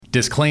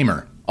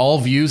Disclaimer. All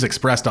views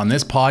expressed on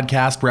this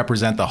podcast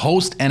represent the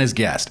host and his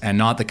guest, and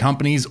not the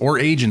companies or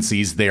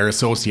agencies they are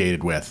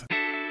associated with.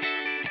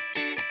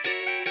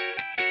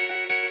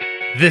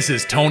 This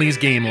is Tony's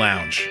Game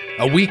Lounge,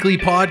 a weekly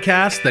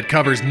podcast that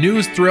covers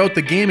news throughout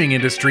the gaming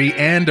industry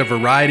and a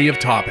variety of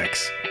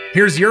topics.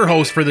 Here's your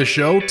host for the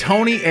show,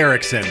 Tony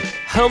Erickson.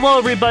 Hello,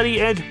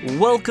 everybody, and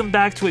welcome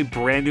back to a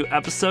brand new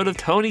episode of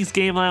Tony's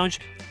Game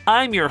Lounge.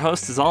 I'm your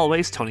host, as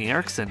always, Tony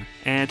Erickson,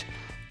 and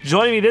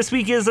joining me this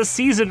week is a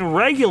season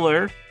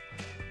regular.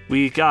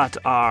 We got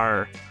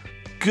our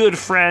good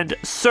friend,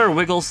 Sir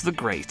Wiggles the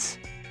Great.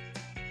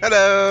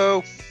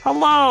 Hello.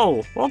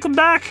 Hello. Welcome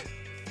back.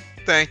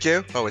 Thank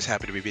you. Always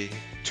happy to be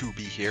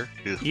here.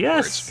 Ugh,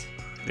 Yes.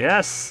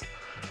 Yes.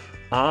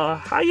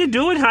 How you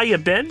doing? How you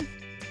been?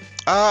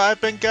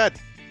 I've been good.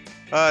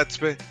 It's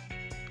been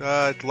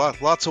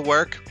lots of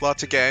work,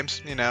 lots of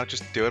games.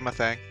 Just doing my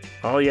thing.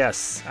 Oh,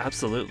 yes.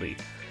 Absolutely.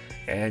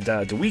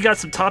 And we got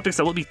some topics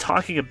that we'll be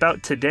talking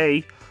about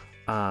today.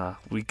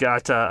 We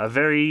got a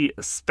very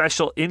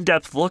special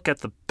in-depth look at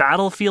the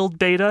Battlefield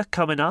beta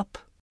coming up.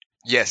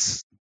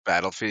 Yes,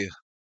 Battlefield.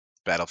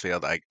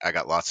 I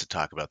got lots to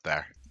talk about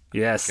there.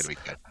 Yes. It's gonna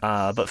be good.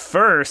 But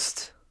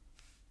first,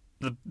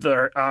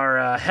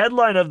 our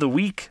headline of the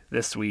week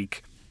this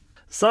week.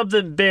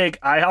 Something big.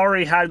 I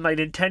already had my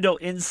Nintendo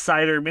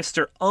insider,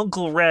 Mr.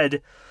 Uncle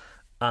Red,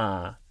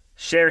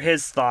 share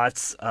his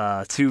thoughts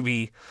to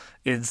me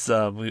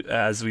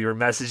as we were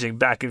messaging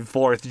back and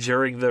forth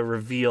during the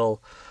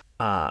reveal.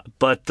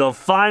 But the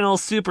final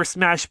Super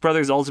Smash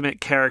Bros. Ultimate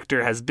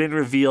character has been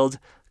revealed,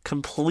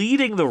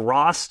 completing the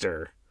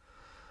roster.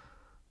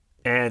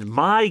 And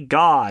my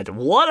God,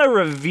 what a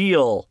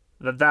reveal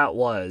that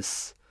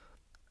was.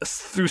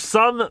 Through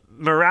some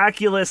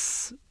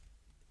miraculous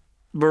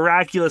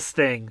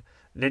thing,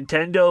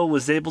 Nintendo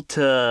was able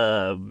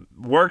to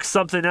work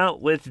something out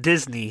with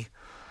Disney,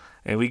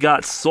 and we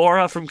got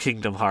Sora from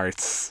Kingdom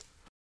Hearts.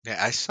 Yeah,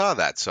 I saw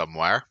that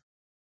somewhere.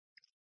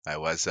 I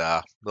was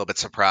a little bit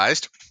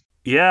surprised.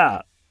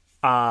 Yeah.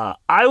 I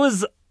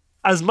was,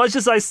 as much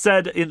as I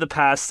said in the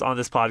past on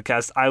this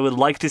podcast, I would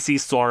like to see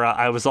Sora.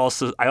 I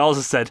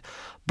also said,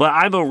 but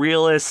I'm a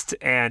realist,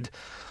 and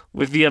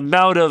with the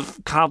amount of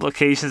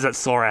complications that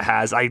Sora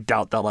has, I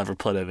doubt they'll ever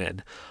put him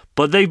in.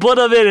 But they put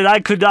him in, and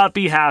I could not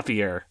be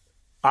happier.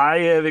 I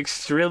am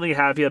extremely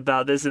happy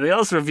about this, and they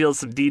also revealed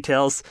some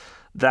details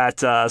that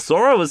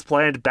Sora was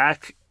planned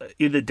back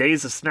in the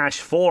days of Smash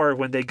 4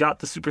 when they got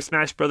the Super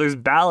Smash Bros.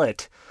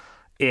 Ballot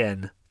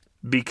in.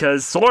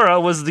 Because Sora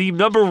was the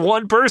number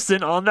one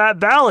person on that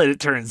ballot,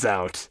 it turns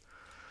out.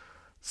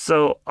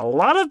 So a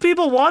lot of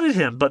people wanted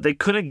him, but they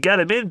couldn't get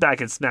him in back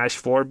in Smash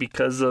 4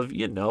 because of,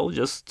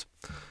 just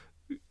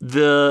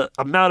the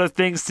amount of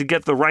things to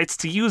get the rights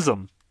to use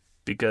him.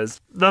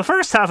 Because the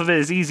first half of it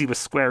is easy with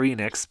Square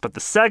Enix, but the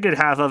second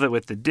half of it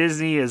with the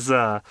Disney is,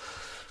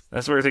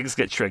 that's where things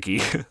get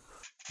tricky.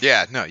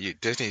 Yeah, no,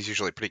 Disney is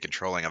usually pretty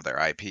controlling of their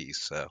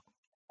IPs, so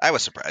I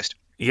was surprised.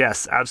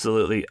 Yes,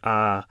 absolutely.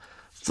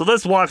 So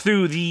let's walk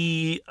through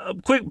the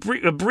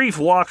brief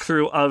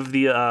walkthrough of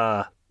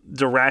the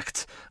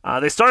Direct.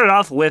 They started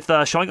off with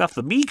showing off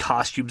the Mii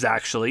costumes,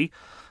 actually.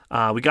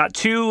 We got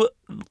two,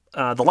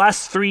 the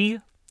last three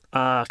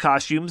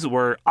costumes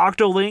were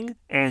Octoling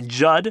and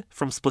Judd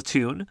from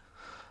Splatoon.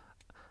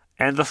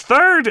 And the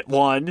third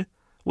one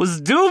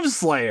was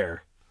Doomslayer.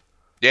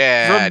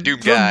 Yeah, Doom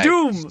guy.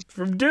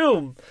 From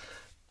Doom.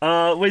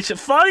 Which,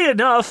 funny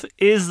enough,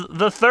 is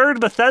the third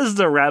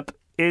Bethesda rep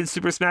in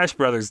Super Smash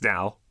Bros.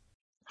 Now.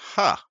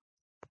 Huh.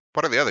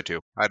 What are the other two?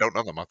 I don't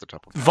know them off the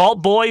top of my head.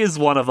 Vault Boy is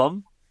one of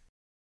them.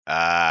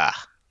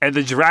 And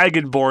the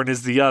Dragonborn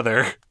is the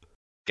other.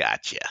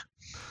 Gotcha.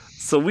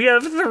 So we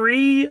have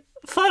three.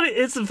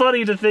 It's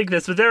funny to think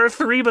this, but there are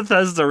three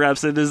Bethesda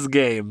reps in this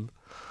game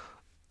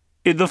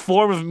in the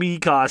form of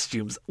Mii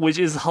costumes, which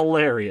is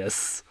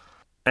hilarious.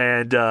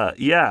 And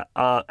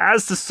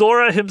as to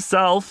Sora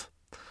himself,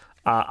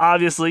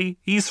 obviously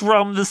he's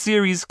from the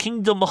series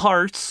Kingdom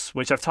Hearts,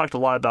 which I've talked a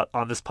lot about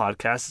on this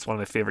podcast. It's one of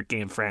my favorite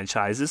game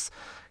franchises.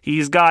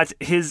 He's got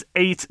his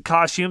 8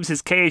 costumes: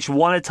 his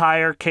KH1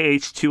 attire,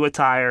 KH2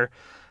 attire,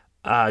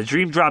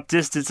 Dream Drop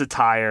Distance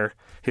attire,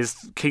 his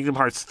Kingdom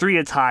Hearts 3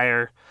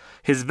 attire,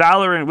 his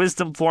Valor and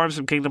Wisdom forms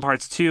from Kingdom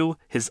Hearts 2,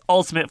 his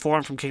Ultimate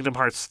form from Kingdom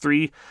Hearts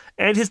 3,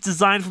 and his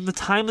design from the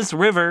Timeless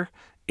River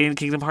in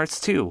Kingdom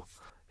Hearts 2.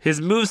 His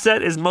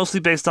moveset is mostly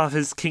based off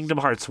his Kingdom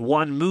Hearts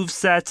 1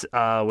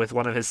 moveset, with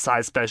one of his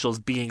side specials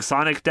being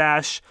Sonic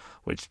Dash,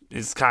 which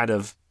is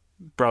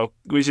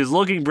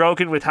looking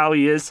broken with how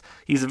he is.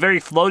 He's a very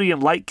floaty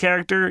and light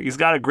character. He's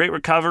got a great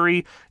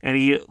recovery, and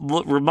he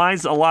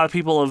reminds a lot of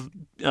people of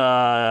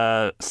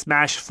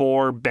Smash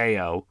 4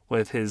 Bayo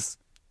with his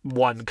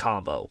one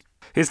combo.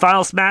 His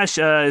final smash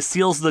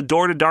seals the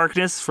door to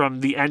darkness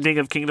from the ending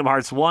of Kingdom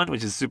Hearts 1,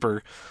 which is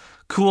super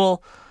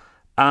cool.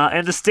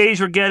 And the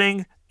stage we're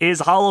getting is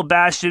Hollow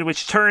Bastion,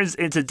 which turns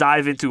into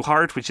Dive into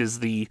Heart, which is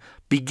the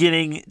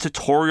beginning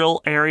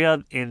tutorial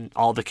area in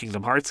all the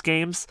Kingdom Hearts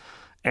games.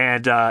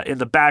 And in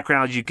the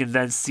background, you can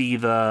then see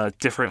the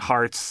different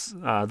hearts,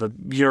 the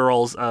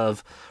murals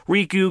of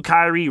Riku,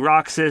 Kairi,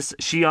 Roxas,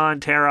 Xion,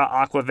 Terra,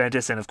 Aqua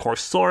Ventus, and of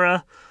course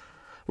Sora.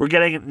 We're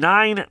getting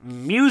 9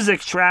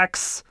 music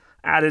tracks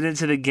added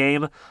into the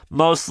game,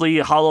 mostly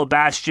Hollow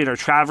Bastion or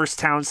Traverse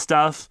Town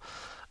stuff.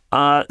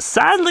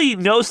 Sadly,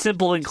 no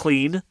Simple and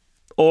Clean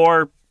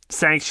or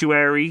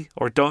Sanctuary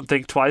or Don't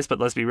Think Twice, but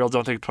let's be real,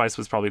 Don't Think Twice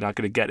was probably not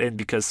going to get in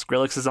because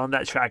Skrillex is on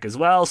that track as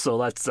well, so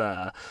that's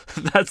a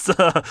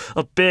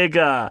big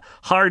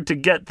hard to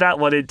get that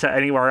one into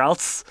anywhere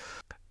else.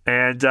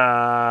 And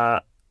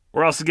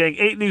we're also getting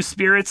 8 new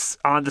spirits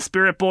on the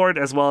spirit board,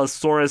 as well as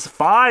Sora's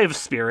 5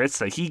 spirits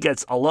that he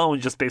gets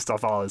alone just based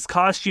off all his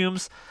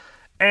costumes.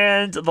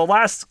 And the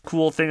last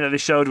cool thing that they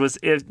showed was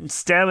in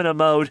stamina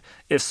mode,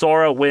 if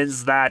Sora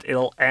wins that,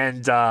 it'll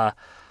end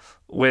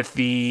with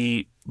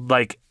the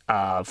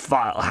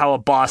how a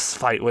boss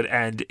fight would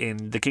end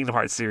in the Kingdom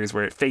Hearts series,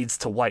 where it fades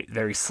to white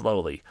very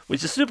slowly,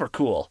 which is super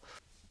cool.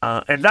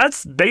 And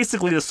that's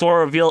basically the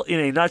Sora reveal in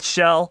a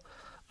nutshell.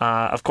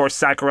 Of course,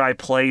 Sakurai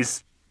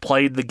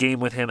played the game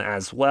with him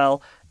as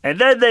well. And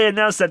then they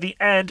announced at the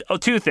end,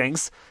 2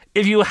 things.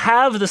 If you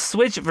have the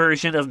Switch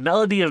version of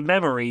Melody of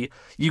Memory,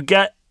 you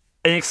get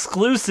an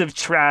exclusive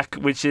track,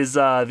 which is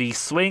the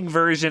Swing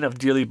version of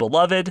Dearly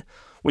Beloved,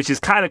 which is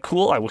kind of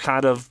cool. I would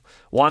kind of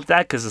want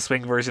that because the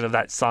Swing version of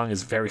that song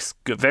is very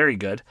good, very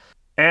good.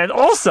 And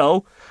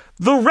also,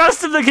 the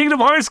rest of the Kingdom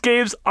Hearts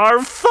games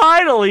are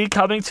finally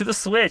coming to the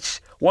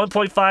Switch.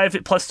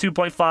 1.5 plus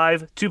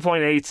 2.5,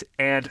 2.8,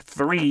 and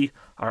 3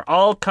 are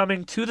all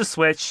coming to the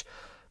Switch.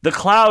 The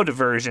cloud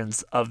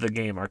versions of the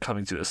game are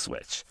coming to the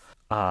Switch,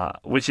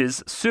 which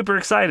is super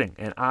exciting.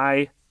 And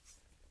I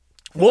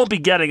won't be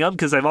getting them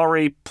because I've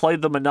already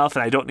played them enough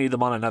and I don't need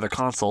them on another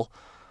console.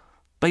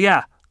 But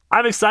yeah,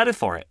 I'm excited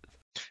for it.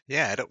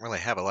 Yeah, I don't really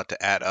have a lot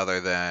to add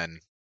other than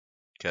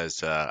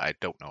because I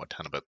don't know a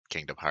ton about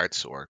Kingdom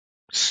Hearts or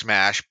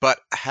Smash, but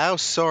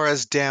how's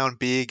Sora's down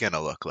B gonna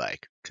look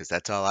like? Because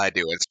that's all I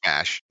do in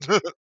Smash.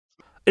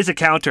 It's a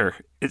counter.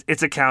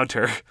 It's a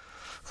counter.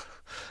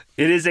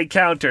 It is a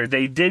counter.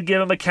 They did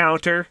give him a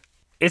counter.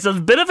 It's a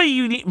bit of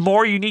a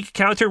more unique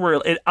counter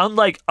where,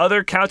 unlike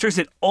other counters,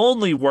 it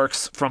only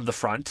works from the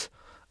front.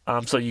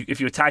 So if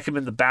you attack him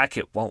in the back,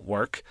 it won't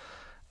work.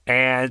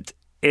 And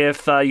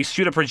if you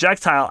shoot a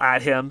projectile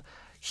at him,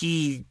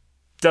 he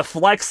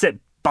deflects it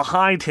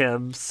behind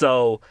him.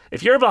 So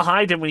if you're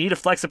behind him when he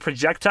deflects a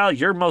projectile,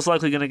 you're most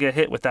likely going to get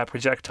hit with that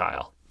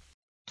projectile.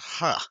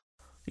 Huh.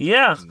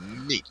 Yeah.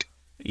 Neat.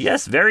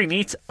 Yes, very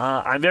neat.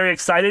 I'm very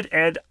excited,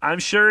 and I'm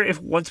sure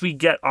once we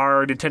get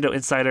our Nintendo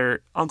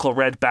Insider Uncle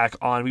Red back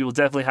on, we will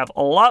definitely have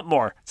a lot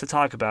more to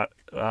talk about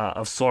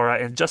of Sora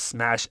and just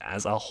Smash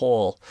as a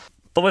whole.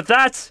 But with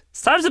that,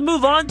 it's time to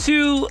move on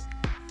to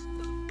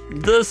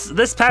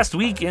this past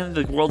week in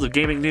the world of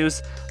gaming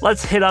news.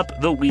 Let's hit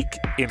up the week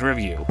in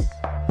review.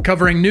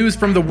 Covering news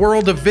from the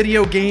world of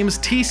video games,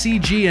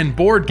 TCG, and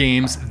board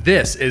games,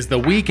 this is the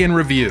Week in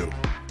Review.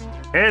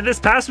 And this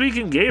past week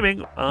in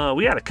gaming,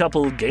 we had a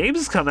couple of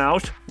games come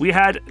out. We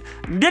had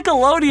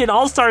Nickelodeon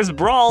All-Stars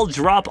Brawl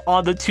drop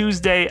on the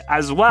Tuesday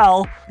as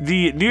well.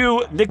 The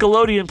new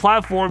Nickelodeon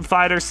platform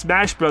fighter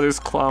Smash Brothers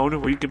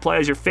clone, where you can play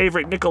as your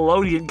favorite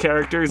Nickelodeon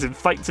characters and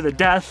fight to the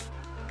death,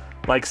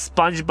 like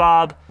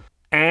SpongeBob,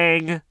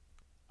 Aang,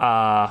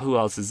 who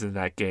else is in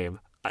that game?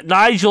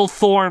 Nigel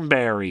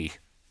Thornberry.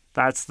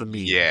 That's the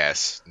meme.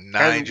 Yes,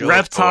 Nigel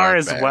and Reptar Thornberry.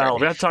 as well.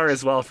 Reptar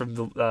as well from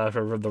the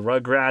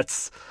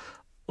Rugrats.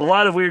 A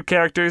lot of weird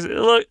characters.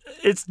 Look,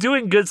 it's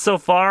doing good so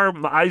far.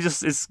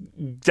 It's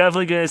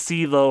definitely going to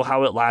see, though,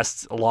 how it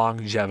lasts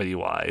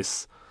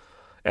longevity-wise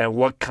and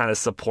what kind of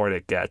support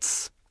it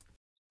gets.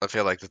 I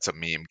feel like it's a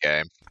meme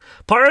game.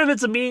 Part of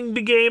it's a meme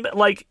game.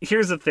 Like,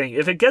 here's the thing.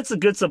 If it gets a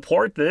good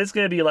support, then it's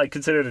going to be,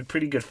 considered a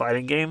pretty good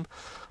fighting game.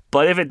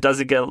 But if it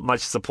doesn't get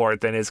much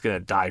support, then it's going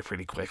to die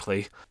pretty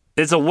quickly.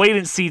 It's a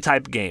wait-and-see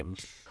type game.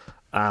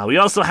 We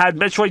also had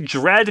Metroid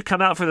Dread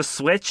come out for the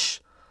Switch.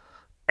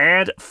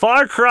 And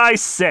Far Cry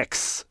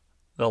 6,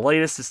 the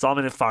latest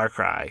installment in Far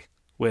Cry,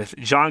 with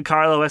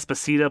Giancarlo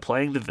Esposito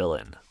playing the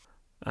villain.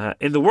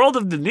 In the world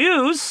of the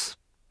news,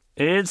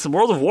 in some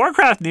World of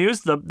Warcraft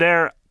news,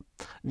 their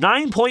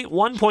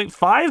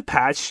 9.1.5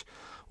 patch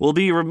will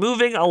be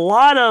removing a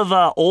lot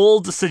of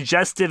old,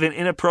 suggestive, and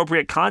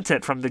inappropriate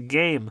content from the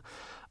game.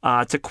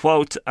 To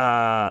quote,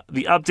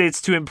 the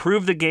updates to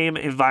improve the game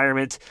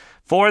environment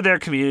for their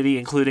community,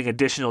 including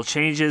additional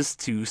changes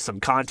to some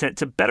content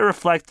to better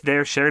reflect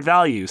their shared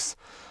values.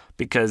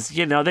 Because,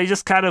 they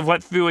just kind of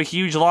went through a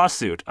huge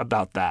lawsuit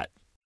about that.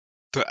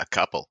 A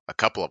couple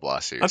of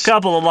lawsuits. A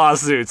couple of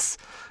lawsuits.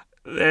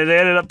 And they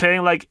ended up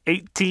paying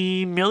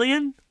 $18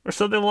 million or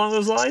something along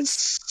those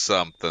lines.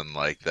 Something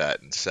like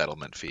that in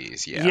settlement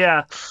fees,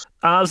 yeah.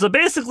 Yeah. So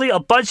basically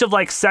a bunch of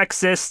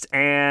sexist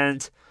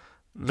and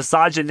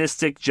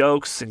misogynistic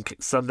jokes and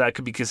some that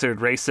could be considered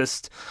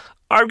racist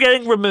are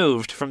getting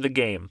removed from the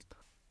game.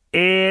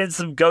 In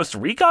some Ghost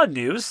Recon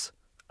news,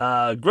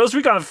 Ghost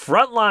Recon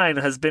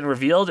Frontline has been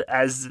revealed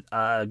as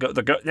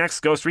the next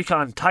Ghost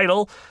Recon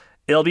title,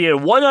 It'll be a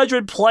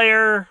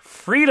 100-player,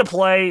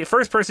 free-to-play,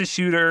 first-person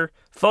shooter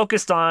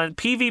focused on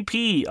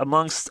PvP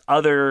amongst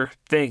other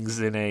things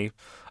in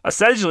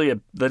essentially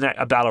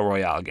a battle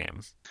royale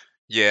game.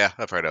 Yeah,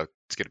 I've heard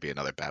it's going to be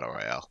another battle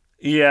royale.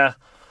 Yeah.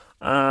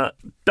 Battle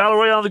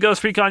Royale in the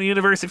Ghost Recon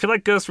universe. If you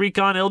like Ghost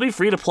Recon, it'll be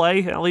free to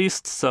play at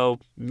least, so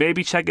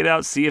maybe check it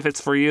out, see if it's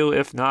for you.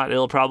 If not,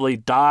 it'll probably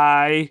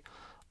die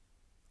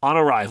on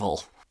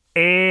arrival.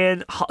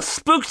 And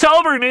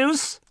Spooktober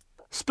news.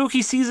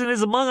 Spooky season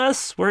is among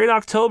us. We're in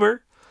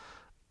October.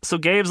 So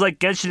games like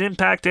Genshin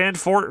Impact and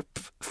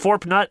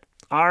Fortnite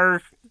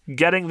are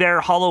getting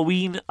their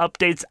Halloween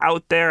updates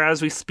out there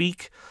as we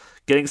speak.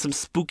 Getting some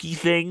spooky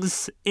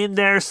things in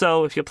there.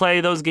 So if you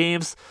play those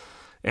games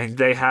and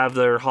they have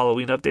their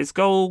Halloween updates,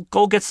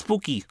 go get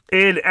spooky.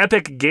 In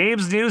Epic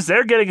Games news,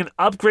 they're getting an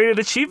upgraded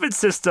achievement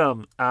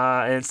system.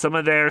 And some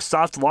of their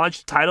soft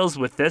launch titles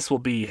with this will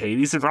be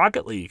Hades and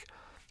Rocket League.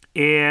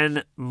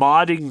 In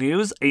modding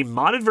news, a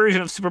modded version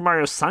of Super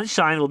Mario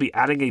Sunshine will be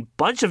adding a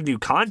bunch of new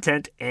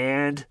content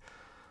and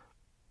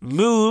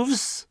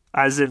moves,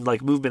 as in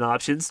like movement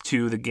options,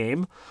 to the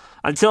game.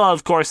 Until,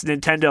 of course,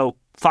 Nintendo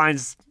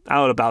finds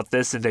out about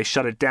this and they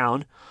shut it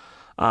down.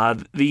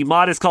 The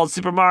mod is called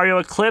Super Mario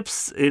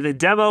Eclipse, and the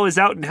demo is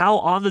out now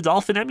on the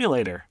Dolphin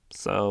emulator.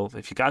 So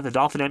if you got the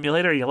Dolphin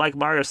emulator and you like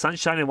Mario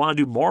Sunshine and want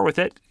to do more with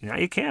it, now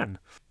you can.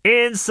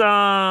 In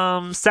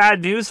some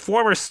sad news,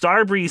 former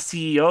Starbreeze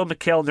CEO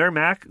Mikhail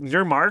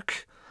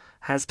Nurmark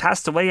has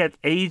passed away at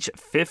age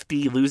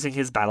 50, losing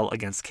his battle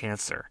against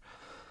cancer.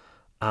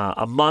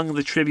 Among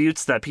the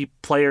tributes that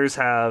players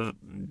have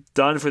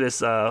done for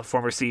this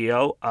former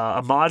CEO,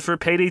 a mod for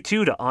Payday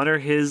 2 to honor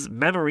his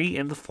memory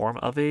in the form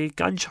of a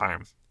gun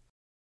charm.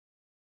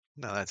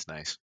 No, that's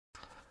nice.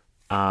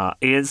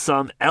 In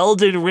some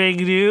Elden Ring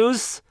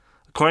news,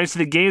 according to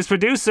the game's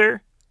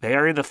producer, they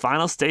are in the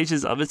final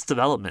stages of its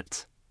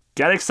development.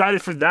 Get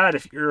excited for that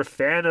if you're a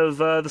fan of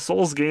the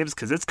Souls games,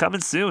 because it's coming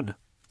soon.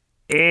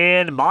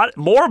 And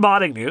more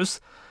modding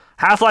news.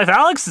 Half-Life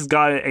Alyx has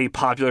got a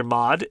popular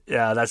mod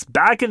that's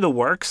back in the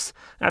works.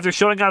 After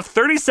showing off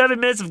 37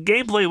 minutes of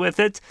gameplay with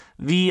it,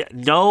 the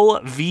No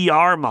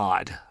VR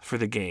mod for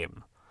the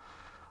game,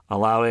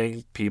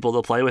 allowing people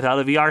to play without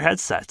a VR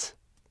headset,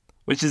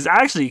 which is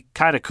actually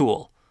kind of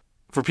cool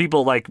for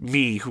people like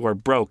me who are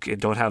broke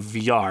and don't have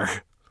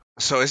VR.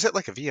 So is it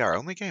like a VR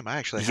only game?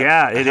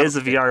 It is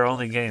a VR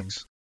only game.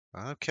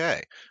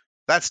 Okay,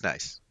 that's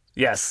nice.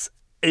 Yes,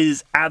 it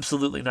is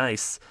absolutely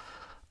nice.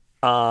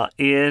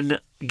 In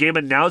game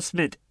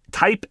announcement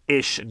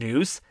type-ish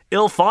news,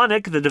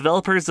 IllFonic, the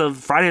developers of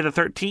Friday the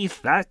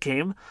 13th, that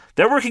game,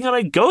 they're working on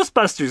a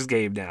Ghostbusters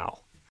game now.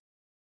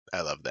 I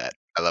love that.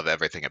 I love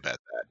everything about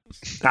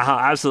that.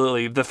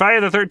 Absolutely. The Friday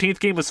the 13th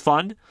game was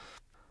fun.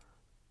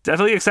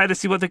 Definitely excited to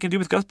see what they can do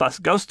with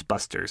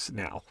Ghostbusters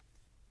now.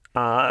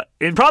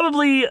 In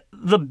probably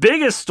the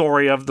biggest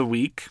story of the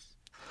week,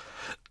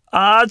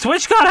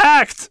 Twitch got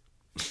hacked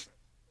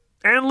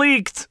and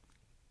leaked.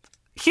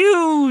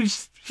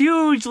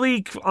 Huge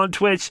leak on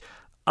Twitch.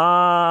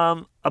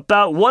 About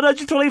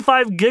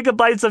 125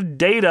 gigabytes of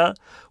data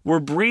were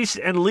breached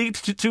and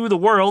leaked to the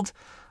world.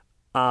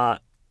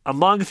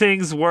 Among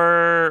things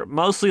were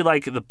mostly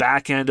like the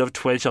back end of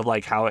Twitch, of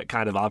like how it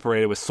kind of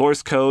operated with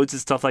source codes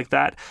and stuff like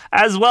that,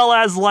 as well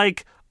as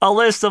like a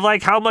list of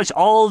like how much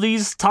all of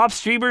these top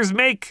streamers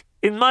make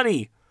in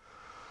money,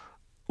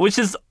 which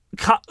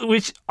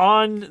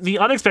on the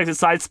unexpected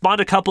side spawned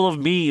a couple of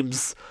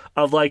memes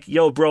of like,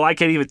 yo bro, I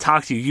can't even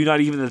talk to you, you're not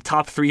even in the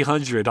top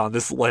 300 on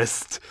this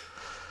list,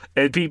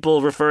 and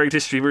people referring to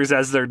streamers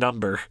as their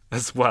number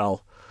as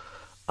well.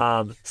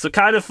 So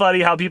kind of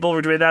funny how people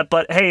were doing that.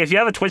 But hey, if you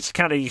have a Twitch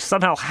account and you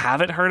somehow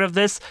haven't heard of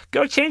this,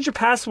 go change your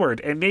password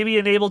and maybe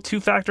enable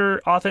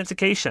 2-factor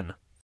authentication.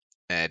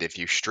 And if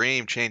you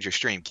stream, change your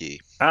stream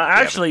key.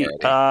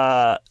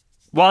 Well,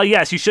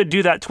 yes, you should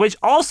do that. Twitch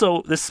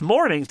also, this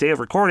morning, day of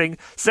recording,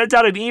 sent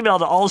out an email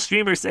to all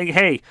streamers saying,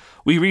 hey,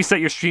 we reset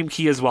your stream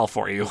key as well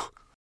for you.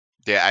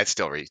 Yeah, I'd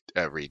still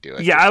redo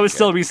it. Yeah, I would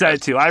still reset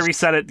it too. I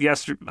reset it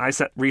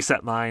yesterday.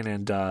 Reset mine,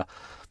 and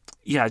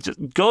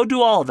just go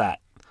do all of that.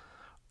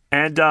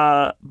 And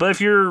but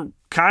if you're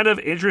kind of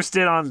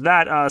interested on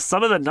that,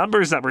 some of the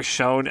numbers that were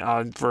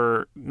shown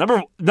for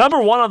number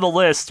one on the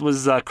list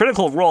was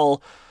Critical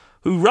Role,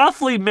 who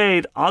roughly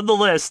made on the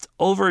list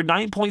over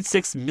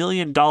 $9.6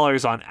 million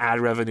on ad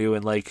revenue,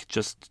 and like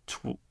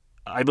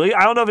I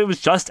don't know if it was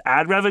just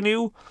ad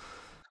revenue.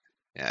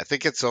 Yeah, I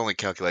think it's only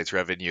calculates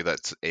revenue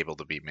that's able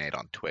to be made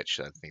on Twitch.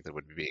 I think that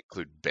would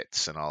include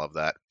bits and all of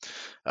that.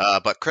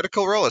 But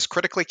Critical Role is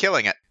critically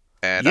killing it,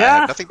 and I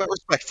have nothing but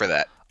respect for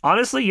that.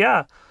 Honestly,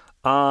 yeah.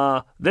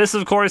 This,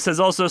 of course, has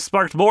also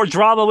sparked more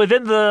drama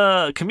within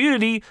the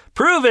community,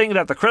 proving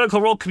that the Critical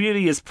Role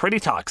community is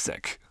pretty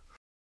toxic.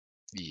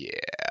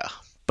 Yeah.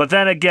 But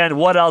then again,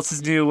 what else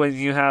is new when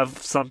you have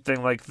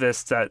something like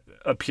this that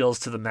appeals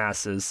to the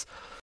masses?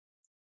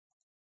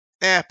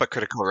 Yeah, but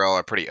Critical Role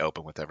are pretty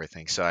open with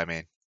everything, so I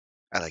mean,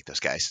 I like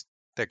those guys.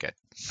 They're good.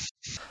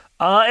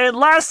 And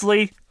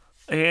lastly,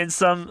 in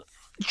some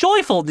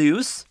joyful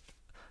news,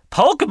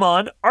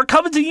 Pokemon are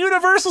coming to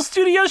Universal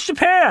Studios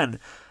Japan.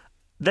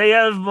 They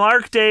have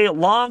marked a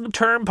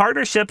long-term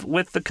partnership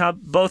with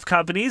both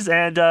companies,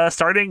 and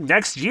starting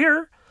next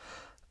year,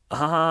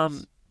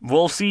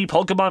 we'll see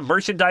Pokemon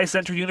merchandise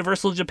enter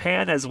Universal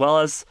Japan, as well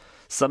as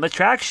some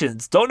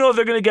attractions. Don't know if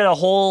they're going to get a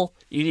whole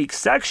unique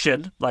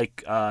section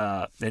like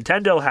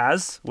Nintendo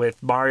has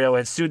with Mario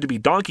and soon-to-be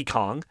Donkey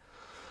Kong,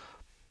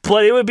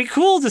 but it would be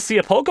cool to see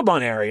a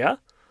Pokemon area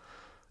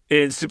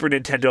in Super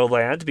Nintendo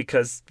Land,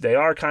 because they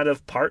are kind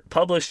of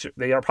published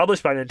by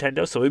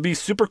Nintendo, so it'd be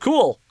super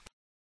cool.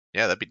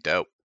 Yeah, that'd be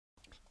dope.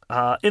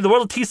 In the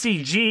world of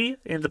TCG,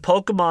 in the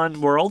Pokemon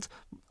world,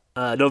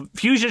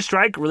 Fusion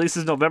Strike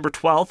releases November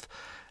 12th,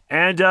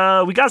 and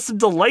we got some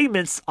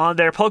delayments on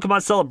their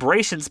Pokemon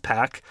Celebrations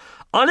pack.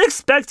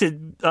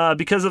 Unexpected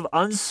because of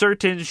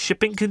uncertain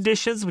shipping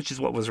conditions, which is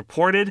what was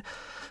reported.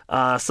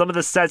 Some of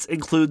the sets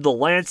include the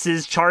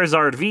Lance's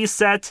Charizard V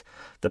set,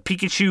 the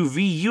Pikachu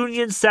V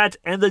Union set,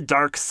 and the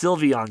Dark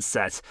Sylveon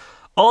set.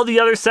 All the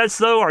other sets,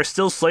 though, are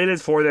still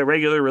slated for their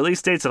regular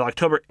release dates of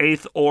October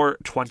 8th or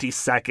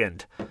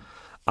 22nd.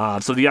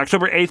 So the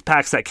October 8th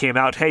packs that came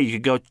out, hey, you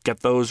could go get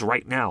those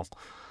right now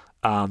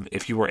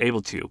if you were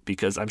able to,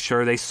 because I'm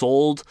sure they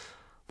sold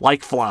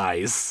like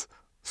flies.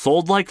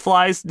 Sold like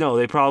flies? No,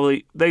 they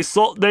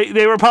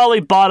were probably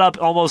bought up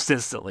almost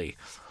instantly.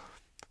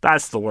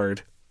 That's the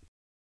word.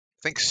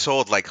 I think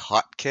sold like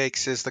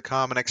hotcakes is the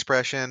common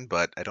expression,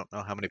 but I don't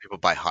know how many people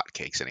buy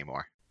hotcakes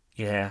anymore.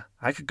 Yeah,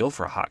 I could go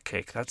for a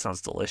hotcake. That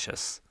sounds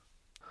delicious.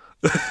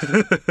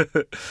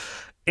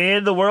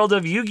 In the world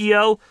of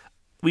Yu-Gi-Oh!,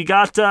 we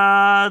got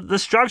the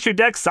Structure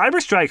Deck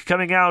Cyber Strike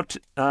coming out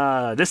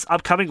this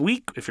upcoming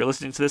week, if you're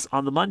listening to this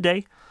on the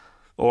Monday,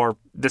 or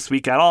this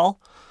week at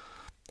all.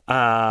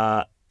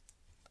 The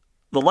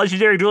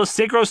Legendary Duelist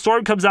Synchro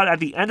Storm comes out at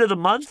the end of the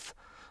month.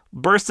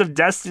 Burst of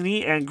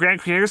Destiny and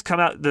Grand Creators come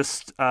out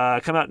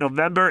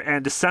November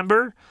and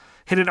December.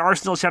 Hidden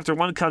Arsenal Chapter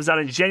 1 comes out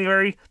in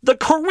January. The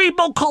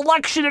Karibo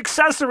Collection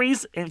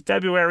accessories in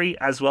February,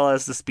 as well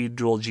as the Speed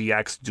Duel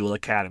GX Duel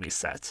Academy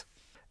set.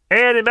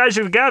 And in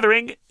Magic the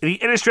Gathering, the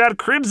Innistrad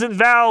Crimson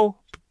Vow.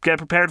 Get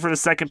prepared for the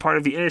second part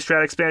of the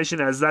Innistrad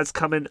expansion, as that's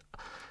coming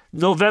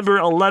November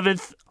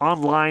 11th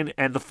online,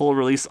 and the full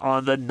release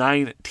on the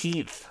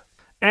 19th.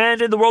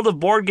 And in the world of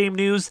board game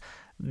news,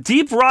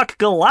 Deep Rock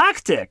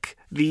Galactic,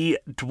 the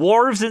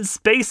Dwarves in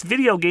Space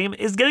video game,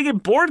 is getting a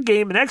board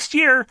game next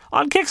year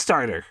on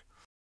Kickstarter.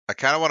 I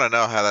kind of want to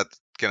know how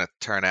that's going to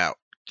turn out,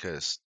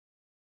 because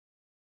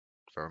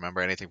if I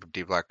remember anything from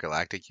Deep Rock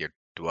Galactic, you're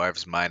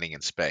dwarves mining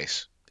in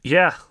space.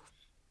 Yeah.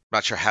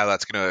 Not sure how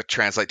that's going to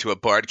translate to a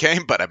board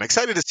game, but I'm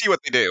excited to see what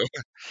they do.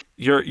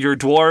 Your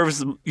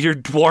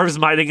dwarves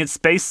mining in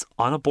space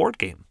on a board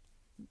game.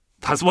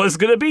 That's what it's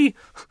going to be.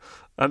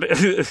 I mean,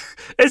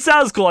 it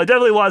sounds cool. I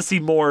definitely want to see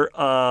more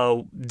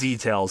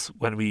details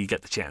when we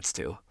get the chance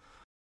to.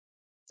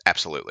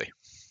 Absolutely.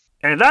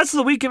 And that's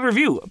the week in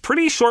review. A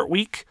pretty short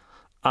week.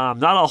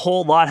 Not a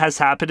whole lot has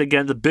happened.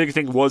 Again, the big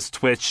thing was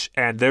Twitch,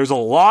 and there's a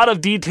lot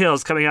of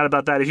details coming out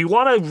about that. If you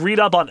want to read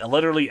up on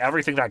literally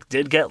everything that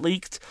did get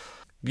leaked,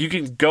 you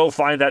can go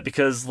find that,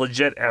 because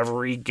legit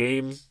every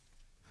game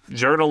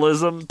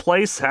journalism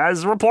place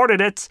has reported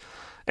it.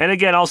 And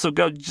again, also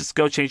go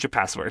change your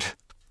password.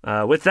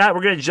 With that,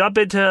 we're going to jump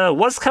into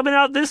what's coming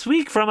out this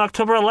week from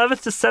October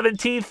 11th to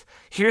 17th.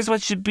 Here's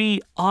what should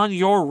be on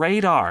your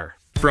radar.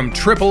 From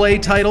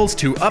AAA titles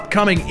to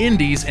upcoming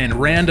indies and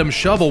random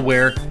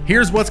shovelware,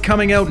 here's what's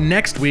coming out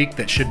next week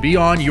that should be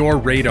on your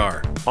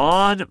radar.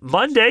 On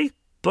Monday,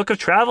 Book of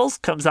Travels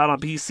comes out on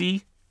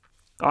PC.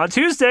 On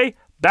Tuesday,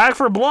 Back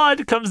 4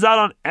 Blood comes out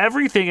on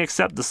everything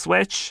except the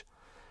Switch.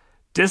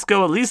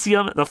 Disco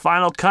Elysium, the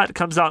final cut,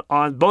 comes out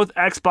on both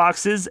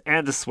Xboxes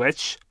and the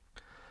Switch.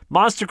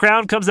 Monster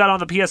Crown comes out on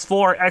the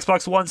PS4,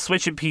 Xbox One,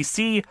 Switch, and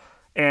PC.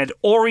 And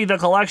Ori the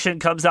Collection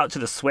comes out to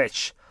the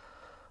Switch.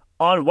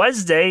 On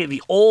Wednesday,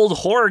 the old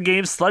horror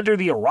game Slender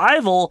the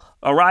Arrival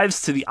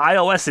arrives to the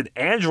iOS and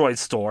Android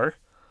store.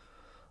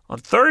 On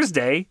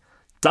Thursday,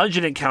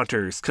 Dungeon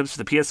Encounters comes to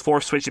the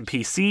PS4, Switch, and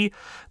PC.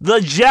 The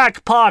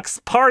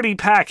Jackbox Party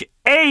Pack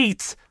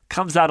 8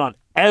 comes out on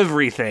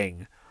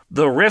everything.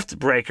 The Rift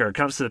Breaker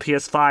comes to the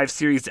PS5,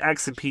 Series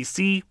X, and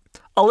PC.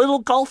 A Little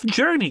Golf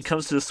Journey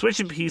comes to the Switch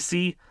and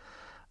PC.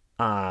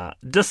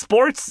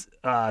 Despots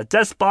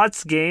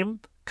game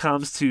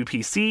comes to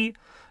PC.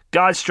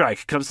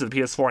 Godstrike comes to the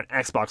PS4 and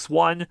Xbox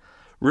One.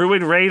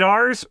 Ruined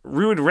Raiders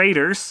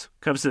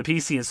comes to the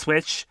PC and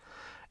Switch.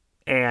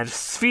 And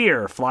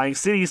Sphere Flying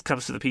Cities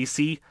comes to the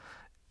PC.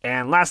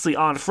 And lastly,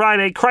 on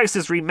Friday,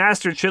 Crysis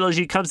Remastered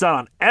Trilogy comes out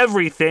on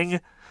everything.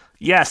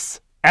 Yes,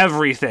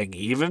 everything,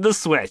 even the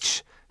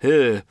Switch.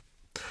 Ugh.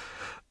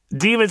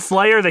 Demon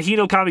Slayer, the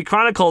Hinokami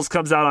Chronicles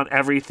comes out on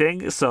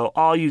everything, so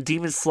all you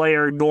Demon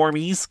Slayer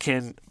normies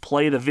can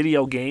play the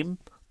video game.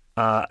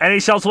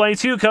 NHL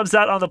 22 comes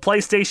out on the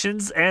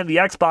PlayStations and the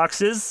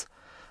Xboxes.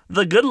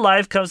 The Good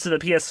Life comes to the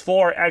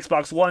PS4,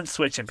 Xbox One,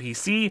 Switch, and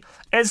PC.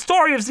 And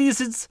Story of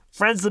Seasons,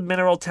 Friends of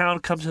Mineral Town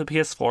comes to the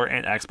PS4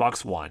 and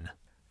Xbox One.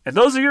 And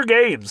those are your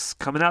games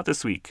coming out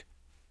this week.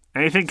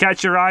 Anything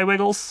catch your eye,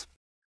 Wiggles?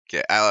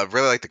 Yeah, I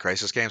really like the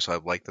Crisis game, so I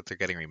like that they're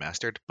getting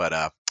remastered.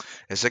 But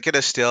is it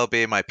gonna still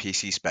be my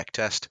PC spec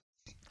test?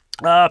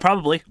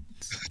 Probably.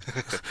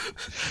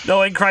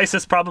 Knowing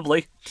Crisis,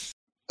 probably.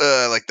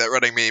 Like that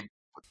running meme.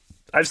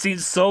 I've seen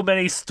so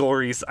many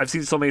stories. I've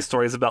seen so many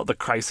stories about the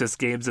Crisis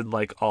games and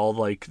like all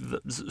like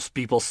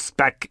people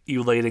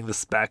speculating the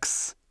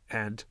specs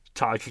and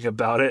talking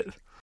about it.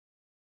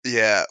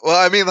 Yeah, well,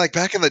 I mean, like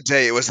back in the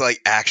day, it was like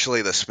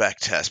actually the spec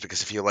test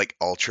because if you like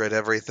ultra'd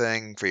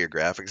everything for your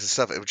graphics and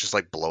stuff, it would just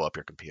like blow up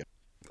your computer.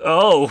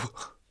 Oh,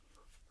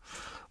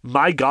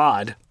 my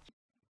God!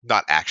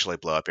 Not actually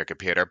blow up your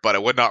computer, but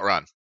it would not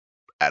run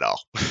at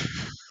all.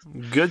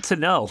 Good to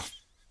know.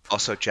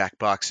 Also,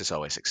 Jackbox is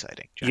always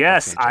exciting. Jackbox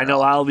Yes, games are I know.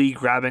 awesome. I'll be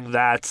grabbing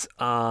that.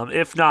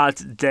 If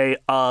not day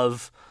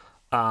of,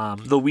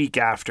 the week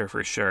after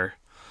for sure,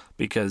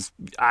 because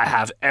I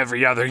have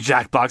every other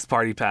Jackbox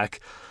party pack.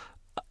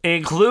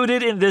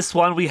 Included in this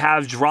one, we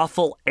have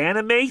Drawful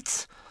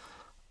Animate,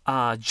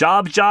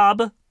 Job,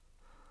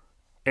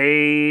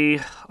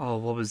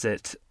 what was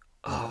it?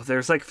 Oh,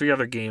 there's like 3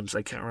 other games.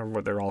 I can't remember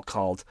what they're all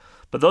called.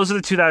 But those are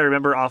the 2 that I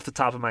remember off the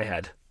top of my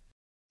head.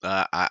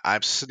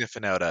 I'm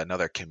sniffing out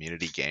another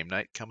community game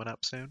night coming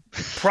up soon.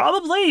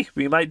 Probably.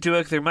 We might do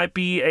it. There might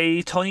be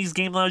a Tony's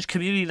Game Lounge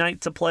community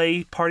night to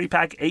play Party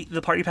Pack 8,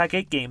 the Party Pack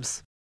 8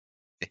 games.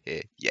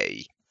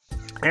 Yay.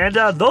 And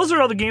those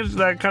are all the games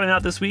that are coming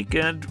out this week.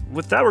 And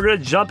with that, we're going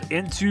to jump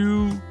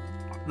into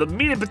the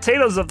meat and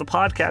potatoes of the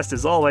podcast,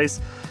 as always.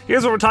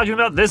 Here's what we're talking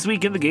about this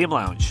week in the Game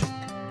Lounge.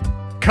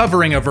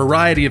 Covering a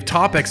variety of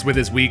topics with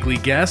his weekly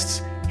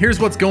guests, here's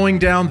what's going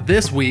down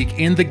this week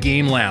in the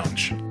Game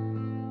Lounge.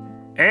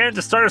 And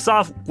to start us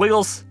off,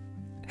 Wiggles,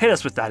 hit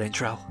us with that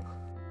intro.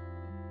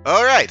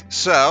 All right,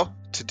 so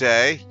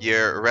today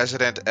your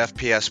resident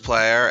FPS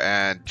player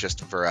and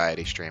just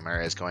variety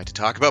streamer is going to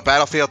talk about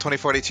Battlefield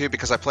 2042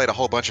 because I played a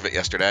whole bunch of it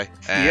yesterday.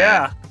 And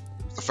Yeah.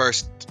 The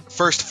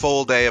first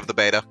full day of the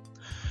beta.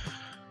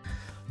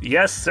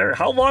 Yes, sir.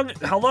 How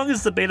long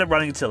is the beta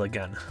running till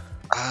again?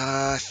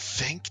 I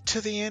think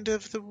to the end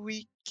of the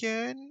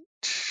weekend.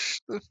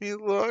 Let me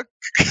look.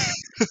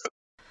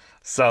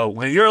 So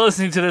when you're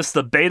listening to this,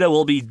 the beta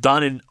will be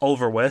done and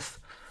over with.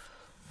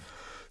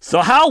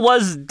 So how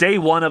was day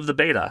 1 of the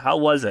beta? How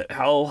was it?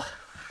 How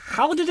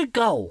did it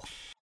go?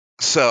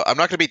 So I'm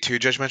not going to be too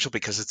judgmental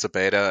because it's a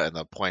beta, and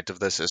the point of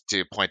this is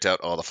to point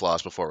out all the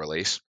flaws before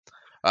release.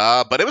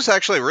 But it was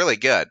actually really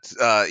good,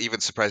 even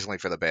surprisingly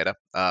for the beta.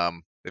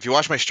 If you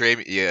watch my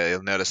stream,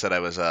 you'll notice that I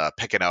was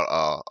picking out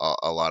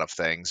a lot of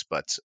things,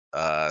 but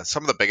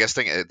some of the biggest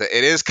thing, it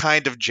is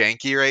kind of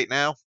janky right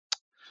now.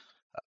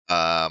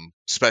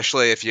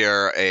 Especially if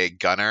you're a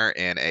gunner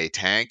in a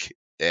tank,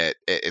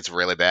 it's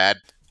really bad.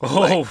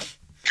 Oh,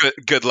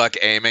 Good luck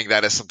aiming.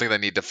 That is something they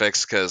need to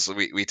fix because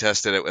we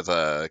tested it with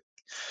a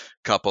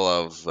couple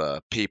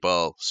of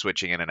people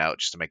switching in and out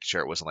just to make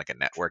sure it wasn't like a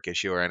network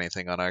issue or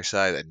anything on our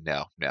side. And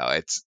no,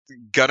 it's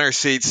gunner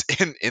seats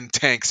in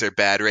tanks are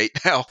bad right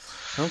now.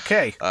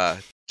 okay.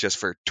 Just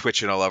for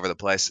twitching all over the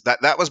place.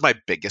 That was my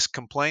biggest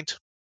complaint.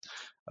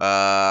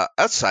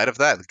 Outside of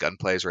that, the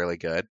gunplay is really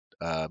good.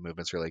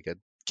 Movement's really good.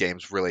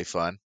 Game's really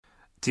fun.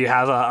 Do you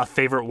have a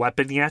favorite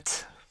weapon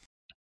yet?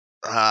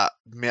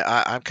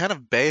 I'm kind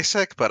of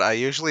basic, but I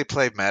usually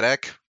play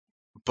medic.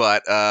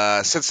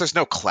 But since there's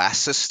no class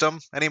system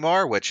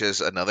anymore, which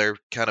is another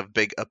kind of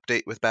big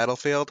update with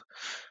Battlefield,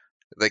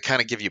 they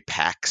kind of give you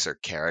packs or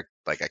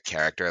like a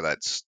character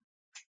that's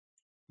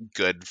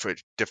good for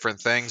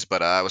different things.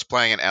 But I was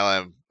playing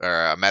a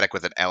medic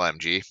with an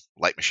LMG,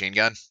 light machine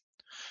gun,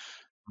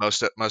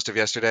 most of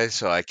yesterday,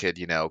 so I could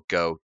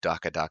go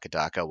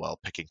daka while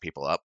picking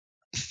people up.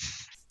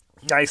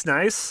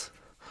 Nice.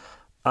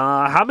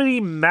 How many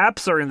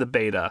maps are in the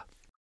beta?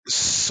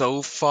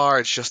 So far,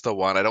 it's just the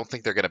one. I don't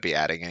think they're going to be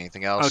adding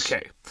anything else.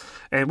 Okay.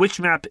 And which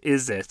map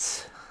is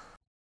it?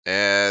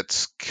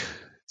 It's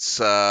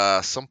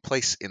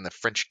someplace in the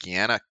French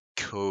Guiana,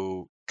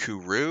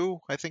 Kourou,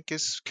 I think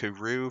is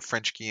Kourou,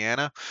 French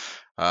Guiana.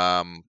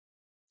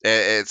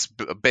 It's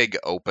a big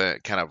open,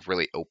 kind of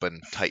really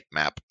open, tight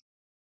map.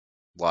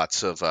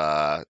 Lots of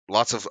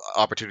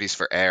opportunities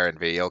for air and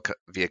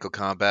vehicle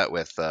combat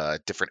with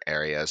different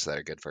areas that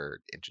are good for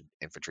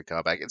infantry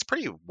combat. It's a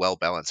pretty well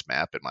balanced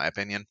map, in my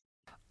opinion.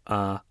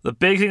 The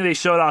big thing they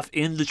showed off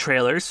in the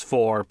trailers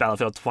for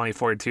Battlefield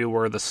 2042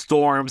 were the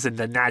storms and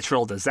the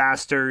natural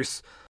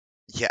disasters.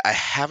 Yeah, I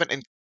haven't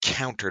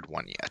encountered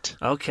one yet.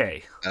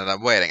 Okay. And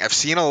I'm waiting. I've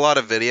seen a lot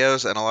of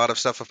videos and a lot of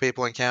stuff of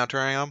people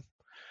encountering them.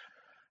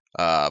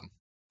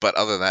 But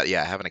other than that,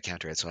 I haven't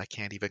encountered it, so I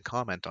can't even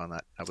comment on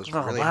that. I was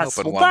really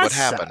hoping one would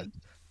happen. Sad.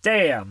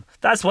 Damn,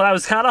 that's what I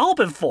was kind of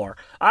hoping for.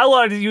 I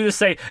wanted you to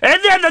say, and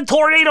then the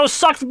tornado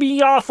sucked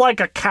me off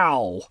like a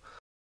cow.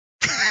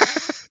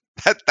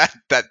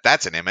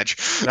 That's an image.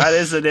 That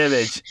is an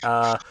image.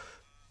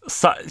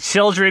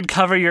 Children,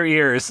 cover your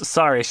ears.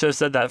 Sorry, I should have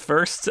said that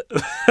first.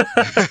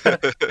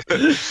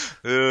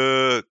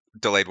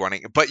 Delayed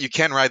warning. But you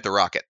can ride the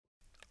rocket.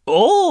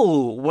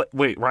 Oh,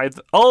 wait, ride.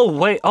 Oh,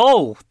 wait.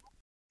 Oh,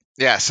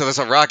 Yeah, so there's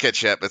a rocket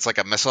ship. It's like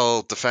a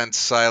missile defense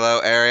silo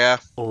area.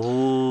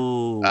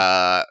 Ooh.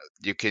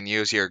 You can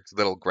use your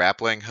little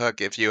grappling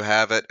hook if you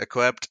have it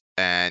equipped,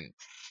 and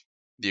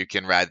you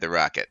can ride the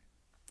rocket.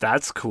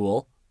 That's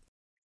cool.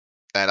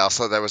 And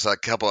also, there was a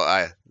couple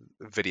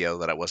video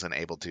that I wasn't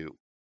able to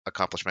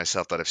accomplish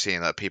myself that I've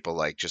seen that people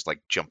like just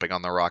like jumping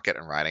on the rocket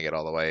and riding it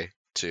all the way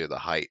to the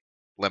height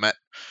limit.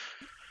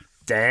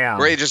 Damn.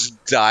 Where you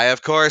just die,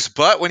 of course,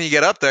 but when you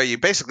get up there, you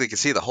basically can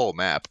see the whole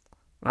map.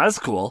 That's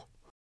cool.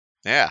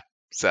 Yeah,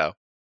 so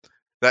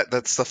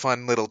that's the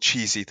fun little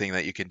cheesy thing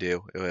that you can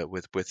do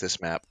with this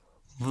map.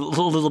 A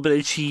little bit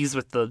of cheese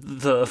with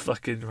the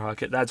fucking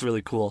rocket. That's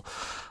really cool.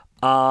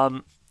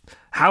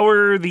 How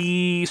are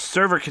the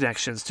server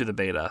connections to the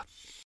beta?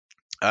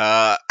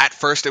 At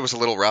first, it was a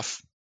little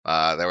rough.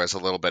 There was a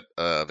little bit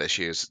of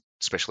issues,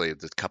 especially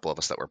the couple of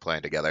us that were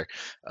playing together,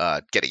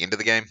 getting into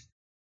the game.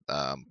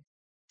 I'm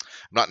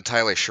not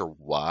entirely sure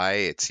why.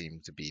 It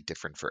seemed to be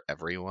different for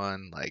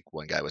everyone. Like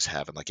one guy was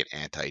having like an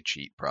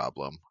anti-cheat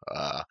problem.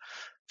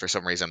 For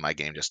some reason, my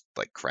game just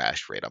like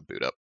crashed right on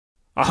boot up.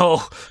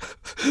 Oh,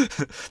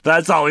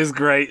 that's always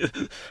great.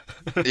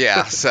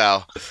 Yeah,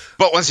 so,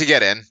 but once you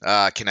get in,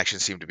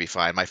 connections seem to be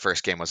fine. My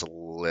first game was a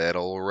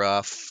little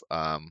rough.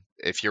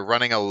 If you're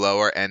running a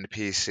lower end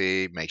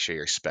PC, make sure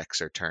your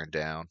specs are turned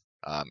down.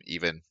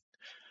 Even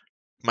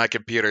my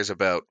computer's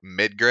about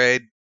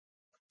mid-grade,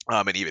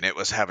 and even it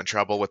was having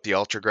trouble with the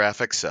ultra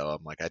graphics, so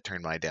I'm like, I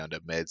turned mine down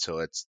to mid, so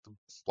it's a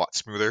lot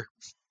smoother.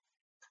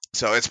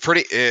 So it's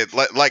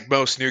like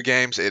most new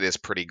games, it is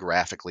pretty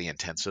graphically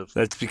intensive.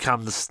 That's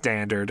become the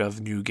standard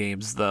of new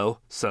games, though.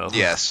 So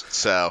yes.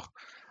 So,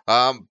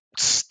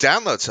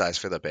 download size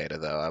for the beta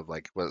though, I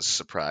was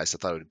surprised. I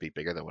thought it would be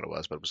bigger than what it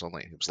was, but it was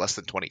less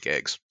than 20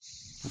 gigs.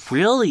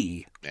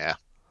 Really? Yeah.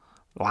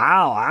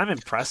 Wow, I'm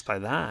impressed by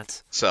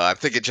that. So I'm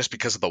thinking just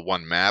because of the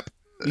one map.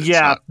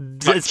 Yeah,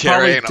 it's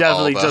probably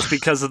definitely just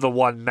because of the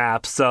one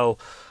map. So.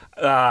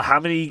 How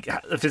many?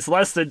 If it's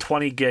less than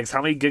 20 gigs,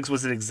 how many gigs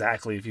was it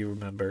exactly? If you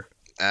remember,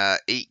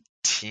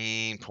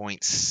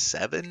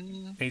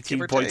 18.7.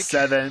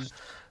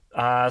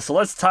 18.7. So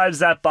let's times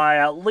that by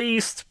at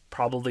least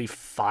probably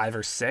 5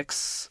 or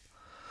 6.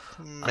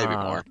 Maybe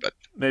more, but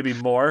maybe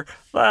more.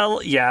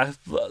 Well, yeah.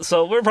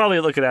 So we're probably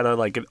looking at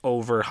an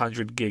over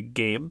 100 gig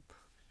game.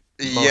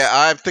 Yeah,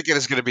 I'm thinking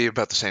it's going to be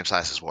about the same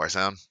size as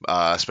Warzone,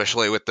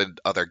 especially with the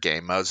other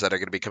game modes that are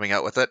going to be coming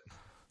out with it.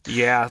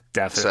 Yeah,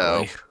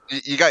 definitely. So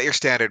you got your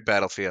standard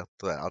Battlefield.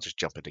 I'll just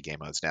jump into game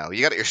modes now.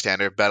 You got your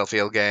standard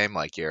Battlefield game,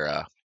 like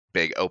your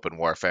big open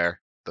warfare,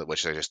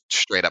 which they're just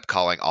straight up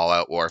calling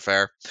all-out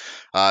warfare.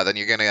 Then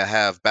you're going to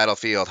have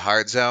Battlefield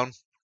Hard Zone,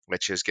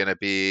 which is going to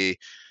be,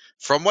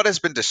 from what has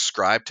been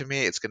described to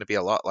me, it's going to be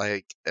a lot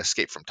like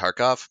Escape from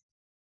Tarkov.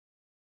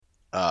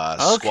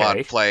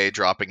 Squad play,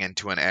 dropping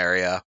into an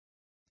area.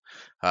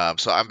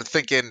 So I'm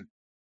thinking,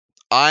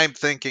 I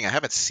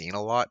haven't seen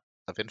a lot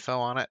of info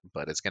on it,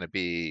 but it's going to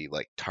be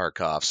like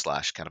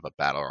Tarkov / kind of a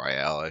battle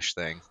royale-ish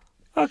thing.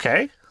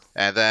 Okay.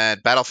 And then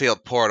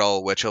Battlefield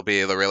Portal, which will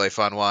be the really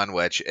fun one,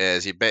 which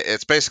is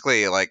it's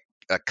basically like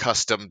a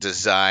custom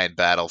designed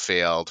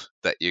Battlefield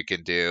that you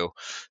can do,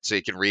 so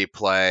you can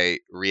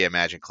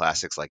reimagine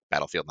classics like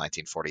Battlefield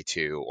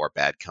 1942 or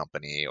Bad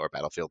Company or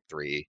Battlefield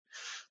 3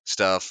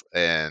 stuff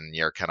in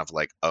your kind of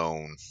like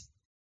own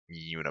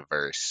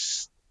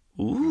universe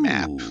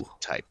map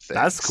type thing.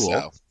 That's cool.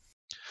 So,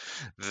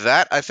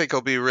 that I think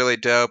will be really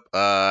dope.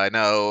 I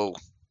know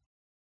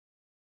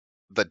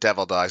the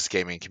Devil Dogs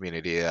gaming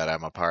community that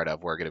I'm a part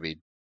of, we're going to be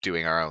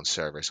doing our own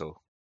server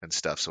and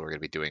stuff, so we're going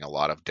to be doing a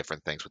lot of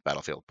different things with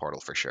Battlefield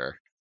Portal for sure.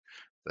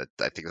 But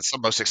I think that's the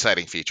most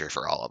exciting feature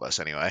for all of us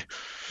anyway.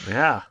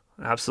 Yeah,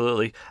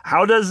 absolutely.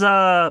 How does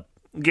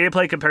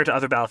gameplay compare to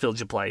other Battlefields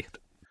you play?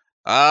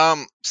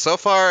 So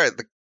far,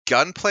 the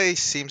gunplay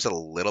seems a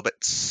little bit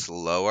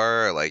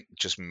slower, like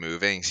just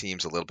moving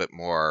seems a little bit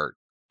more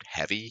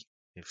heavy,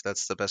 if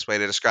that's the best way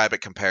to describe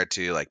it, compared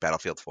to like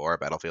Battlefield 4 or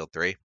Battlefield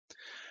 3.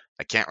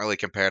 I can't really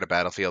compare to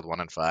Battlefield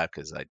 1 and 5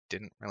 because I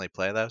didn't really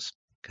play those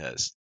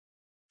because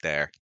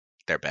they're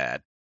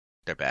bad.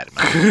 They're bad in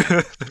my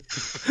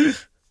opinion.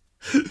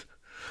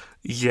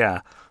 Yeah.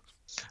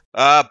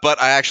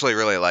 But I actually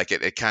really like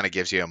it. It kind of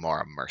gives you a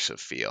more immersive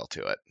feel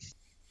to it.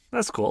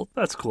 That's cool.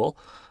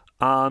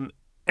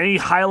 Any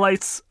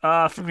highlights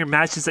from your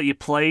matches that you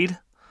played?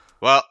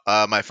 Well,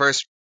 my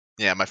first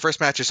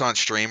matches on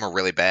stream were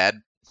really bad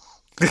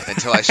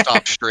until I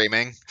stopped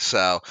streaming.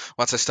 So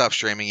once I stopped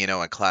streaming, in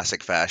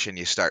classic fashion,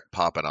 you start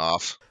popping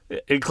off.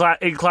 In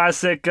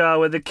classic,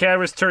 when the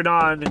cameras turn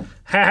on,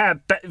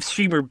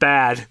 streamer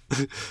bad.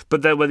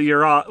 But then when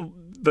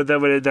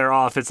they're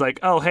off, it's like,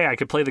 oh hey, I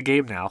can play the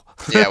game now.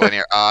 Yeah, when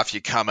you're off,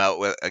 you come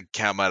out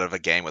of a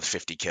game with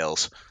 50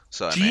 kills.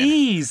 So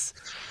jeez,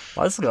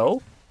 let's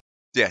go.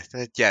 Yeah.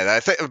 I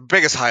think the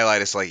biggest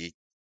highlight is like,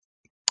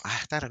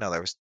 I don't know.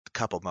 There was a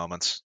couple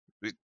moments.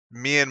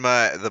 Me and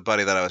the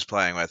buddy that I was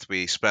playing with,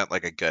 we spent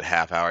like a good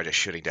half hour just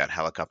shooting down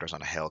helicopters on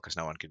a hill because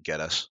no one could get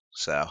us.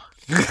 So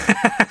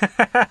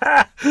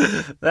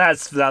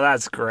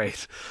that's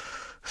great.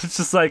 It's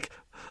just like,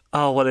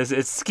 Oh, what is it?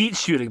 It's skeet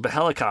shooting, but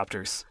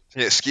helicopters.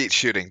 Yeah, skeet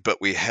shooting,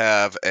 but we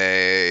have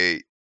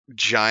a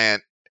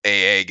giant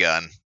AA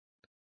gun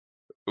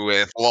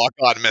with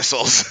lock-on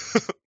missiles.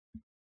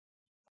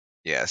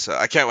 Yeah, so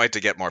I can't wait to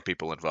get more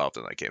people involved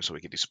in that game so we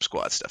can do some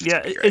squad stuff.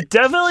 Yeah, it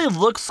definitely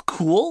looks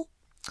cool.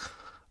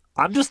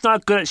 I'm just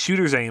not good at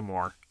shooters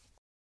anymore.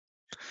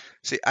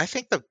 See, I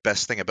think the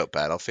best thing about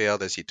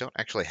Battlefield is you don't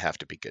actually have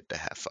to be good to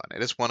have fun.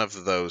 It is one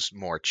of those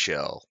more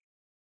chill.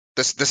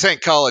 This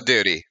ain't Call of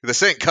Duty.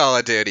 This ain't Call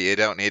of Duty. You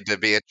don't need to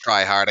be a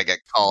try-hard and get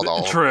called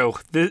all. True.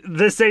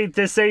 This ain't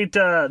the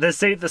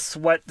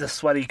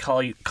sweaty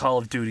Call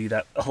of Duty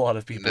that a lot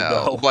of people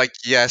know. Like,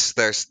 yes,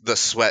 there's the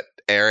sweat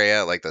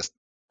area, like the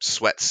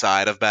sweat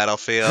side of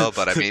Battlefield,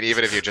 but I mean,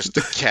 even if you're just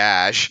a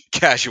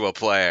casual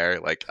player,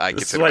 like I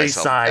consider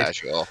myself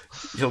casual.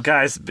 Yo,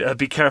 guys,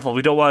 be careful.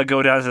 We don't want to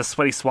go down to the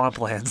sweaty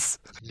swamplands.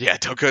 Yeah,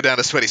 don't go down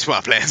to sweaty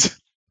swamplands.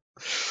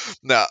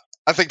 No,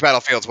 I think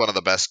Battlefield's one of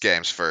the best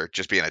games for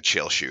just being a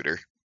chill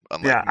shooter.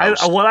 Yeah,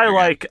 what I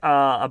like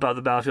about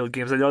the Battlefield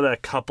games, I know that a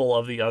couple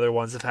of the other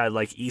ones have had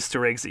like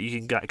Easter eggs that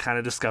you can kind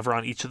of discover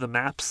on each of the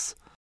maps.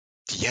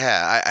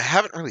 Yeah, I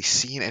haven't really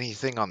seen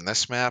anything on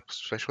this map,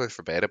 especially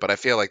for beta, but I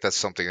feel like that's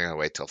something they're going to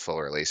wait till full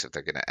release if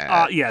they're going to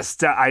add.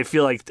 Yes, I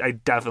feel like I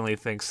definitely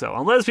think so.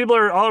 Unless people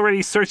are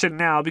already searching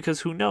now, because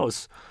who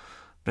knows?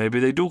 Maybe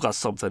they do got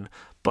something.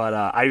 But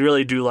I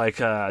really do like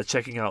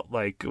checking out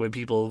like when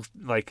people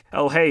like,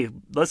 oh, hey,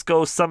 let's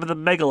go summon the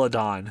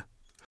Megalodon.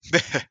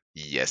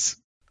 Yes.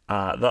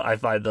 I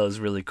find those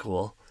really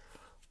cool.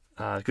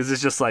 Because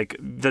it's just like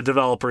the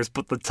developers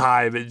put the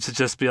time to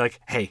just be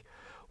like, hey,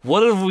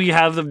 what if we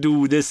have them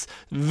do this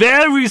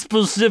very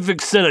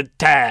specific set of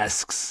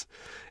tasks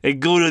and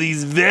go to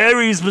these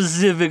very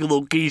specific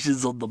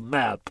locations on the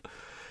map,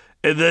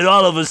 and then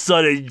all of a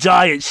sudden,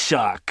 giant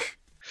shock.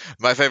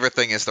 My favorite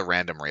thing is the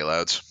random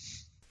reloads.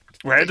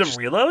 Random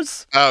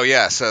reloads? Oh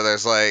yeah, so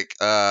there's like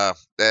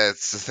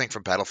it's the thing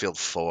from Battlefield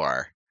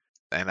 4.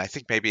 And I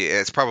think maybe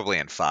it's probably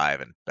in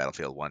 5 and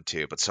Battlefield 1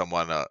 too, but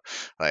someone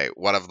like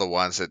one of the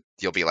ones that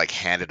you'll be like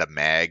handed a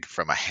mag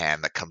from a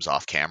hand that comes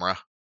off camera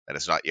that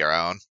is not your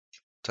own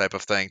type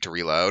of thing to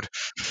reload.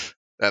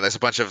 And there's a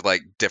bunch of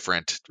like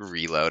different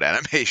reload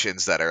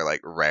animations that are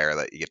like rare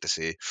that you get to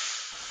see.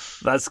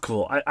 That's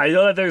cool. I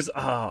know that there's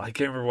I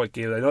can't remember what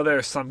game. I know there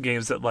are some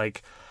games that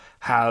like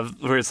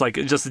have where it's like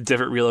just a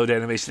different reload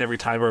animation every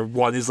time, where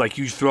one is like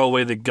you throw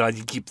away the gun,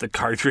 you keep the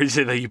cartridge,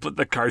 and then you put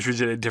the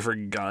cartridge in a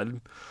different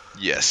gun.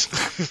 Yes.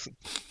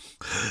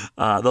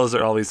 Those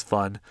are always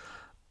fun.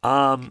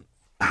 How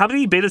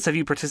many betas have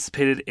you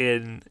participated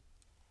in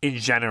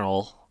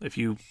general, if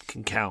you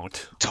can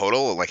count?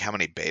 Total? Like how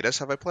many betas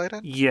have I played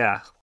in? Yeah.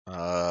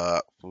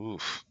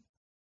 Oof.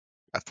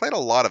 I've played a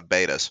lot of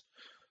betas.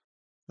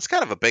 That's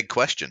kind of a big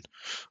question.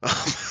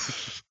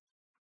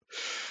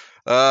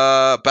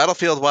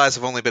 Battlefield-wise,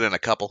 I've only been in a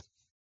couple.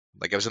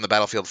 Like I was in the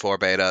Battlefield 4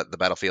 beta, the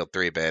Battlefield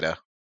 3 beta,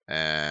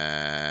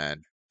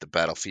 and the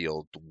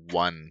Battlefield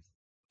 1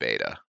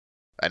 beta.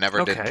 I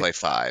never did play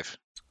 5.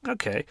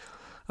 Okay.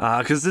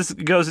 Because this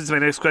goes into my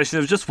next question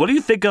of just what do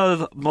you think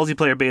of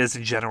multiplayer betas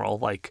in general?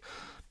 Like,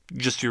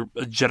 just your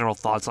general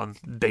thoughts on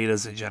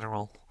betas in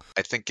general.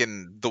 I think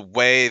in the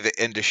way the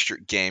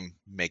game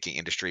making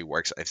industry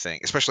works, I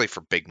think, especially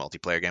for big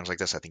multiplayer games like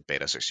this, I think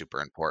betas are super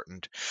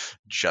important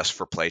just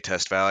for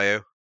playtest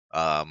value.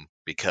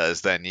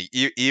 Because then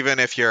even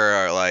if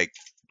you're like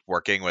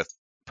working with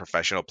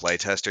professional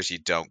playtesters, you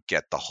don't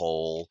get the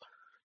whole,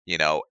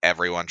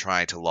 everyone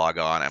trying to log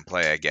on and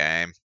play a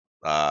game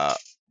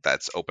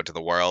that's open to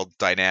the world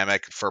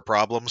dynamic for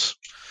problems.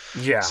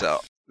 Yeah.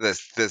 So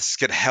this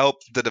could help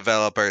the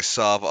developers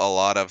solve a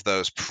lot of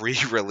those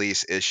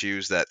pre-release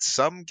issues that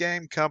some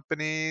game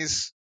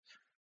companies,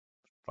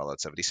 Fallout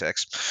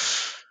 76,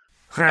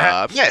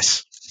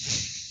 yes.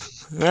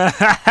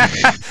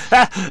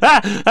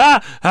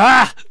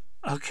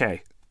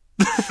 Okay.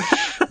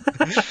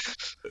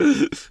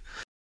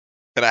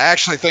 And I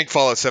actually think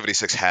Fallout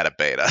 76 had a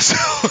beta.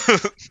 So.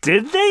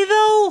 Did they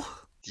though?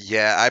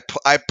 Yeah,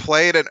 I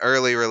played an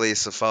early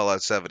release of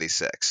Fallout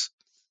 76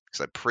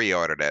 because I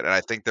pre-ordered it, and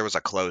I think there was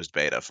a closed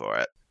beta for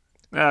it.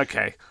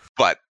 Okay.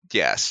 But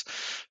yes,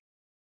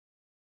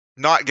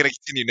 not going to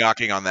continue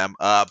knocking on them.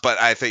 But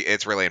I think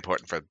it's really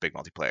important for big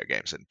multiplayer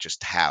games and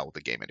just how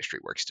the game industry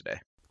works today.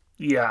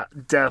 Yeah,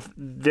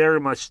 very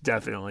much,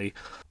 definitely.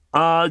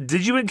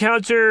 Did you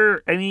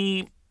encounter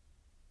any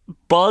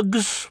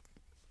bugs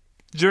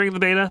during the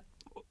beta,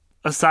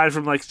 aside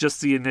from like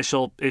just the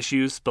initial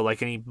issues, but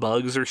like any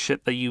bugs or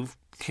shit that you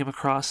came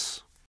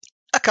across?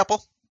 A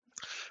couple.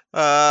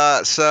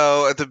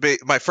 So at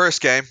my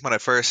first game, when I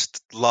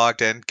first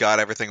logged in, got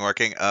everything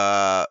working,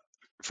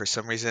 for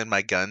some reason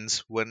my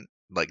guns wouldn't,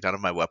 like none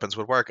of my weapons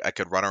would work. I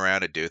could run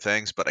around and do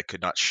things, but I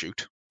could not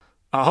shoot.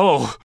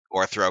 Oh.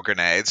 Or throw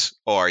grenades,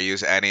 or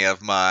use any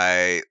of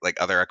my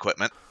like other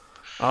equipment.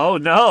 Oh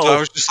no. So I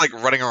was just like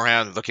running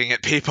around looking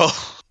at people.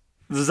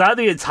 Was that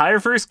the entire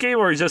first game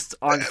or just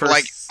on first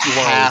like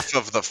load? half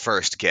of the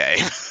first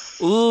game.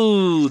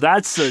 Ooh,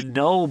 that's a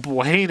no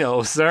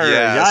bueno, sir.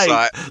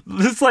 Yeah, so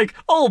It's like,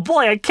 oh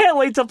boy, I can't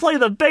wait to play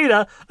the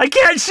beta. I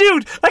can't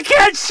shoot!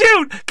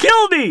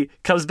 Kill me!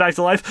 Comes back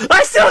to life.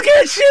 I still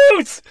can't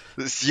shoot!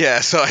 Yeah,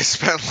 so I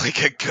spent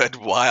like a good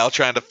while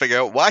trying to figure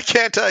out why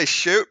can't I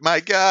shoot my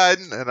gun?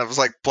 And I was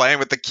like playing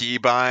with the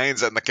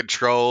keybinds and the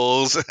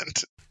controls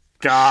and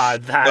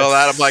God, that's... no,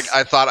 that I'm like,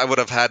 I thought I would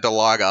have had to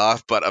log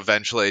off, but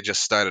eventually it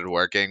just started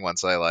working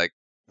once I like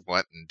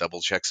went and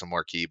double checked some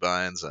more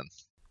keybinds and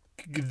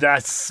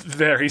that's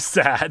very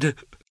sad.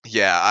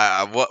 yeah,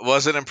 I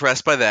wasn't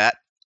impressed by that.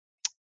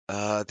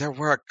 There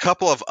were a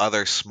couple of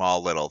other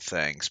small little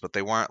things, but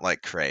they weren't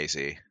like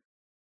crazy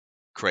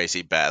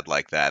bad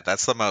like that.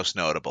 That's the most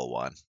notable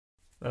one.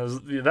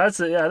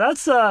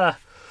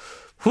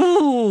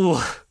 Whoo.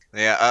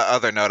 Yeah,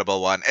 other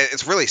notable one.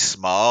 It's really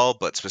small,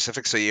 but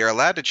specific. So you're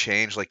allowed to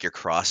change like your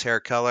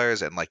crosshair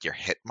colors and like your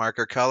hit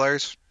marker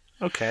colors.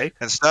 Okay.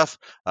 And stuff.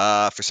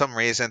 For some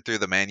reason, through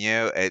the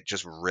menu, it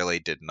just really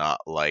did not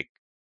like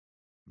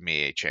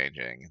me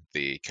changing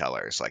the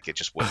colors. Like it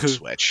just wouldn't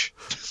switch.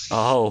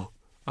 Oh,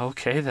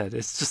 okay then.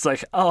 It's just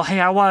like, oh hey,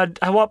 I want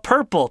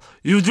purple.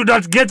 You do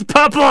not get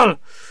purple.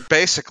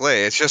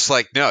 Basically, it's just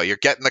like, no, you're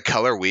getting the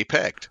color we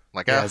picked.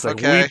 Like, yeah, it's like,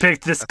 okay, we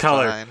picked this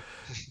color. Fine.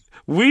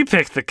 We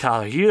picked the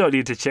color. You don't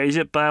need to change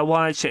it, but I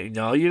want to change.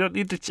 No, you don't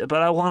need to.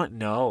 But I want it.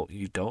 No,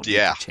 you don't need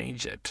to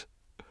change it.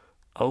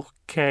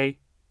 Okay.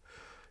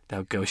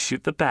 Now go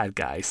shoot the bad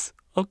guys.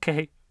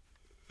 Okay.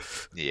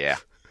 Yeah.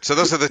 So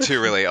those are the two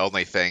really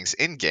only things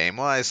in game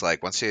wise.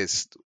 Like once you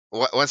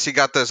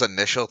got those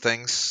initial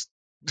things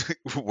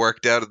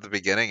worked out at the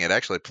beginning, it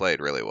actually played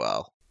really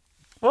well.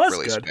 Well, that's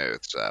really good. Smooth.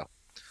 So.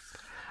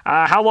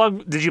 How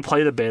long did you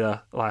play the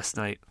beta last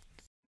night?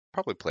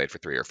 Probably played for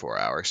 3 or 4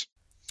 hours.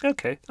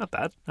 Okay, not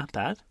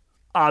bad.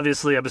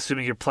 Obviously, I'm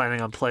assuming you're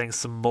planning on playing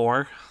some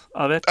more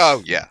of it.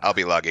 Oh yeah, I'll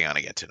be logging on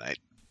again tonight.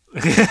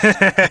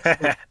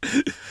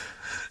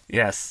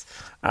 Yes.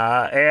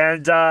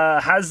 And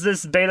has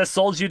this beta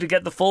sold you to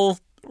get the full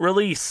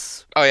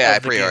release? Oh yeah, I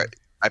pre-ordered.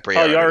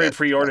 Oh, you already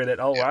pre-ordered it.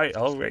 Oh, yeah.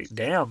 All right.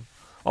 Damn.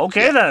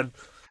 Okay then.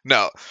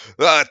 No.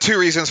 2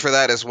 reasons for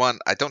that is one,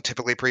 I don't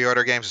typically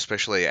pre-order games,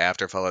 especially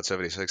after Fallout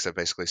 76. That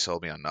basically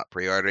sold me on not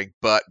pre-ordering.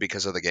 But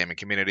because of the gaming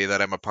community that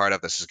I'm a part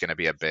of, this is going to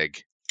be a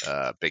big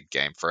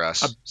game for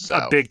us.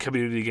 A big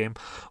community game.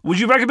 Would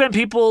you recommend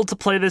people to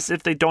play this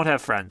if they don't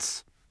have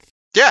friends?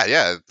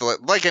 Yeah.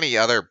 Like any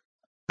other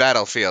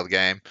Battlefield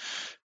game.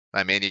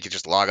 I mean, you can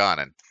just log on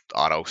and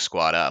auto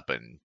squad up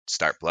and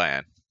start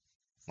playing.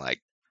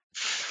 Like,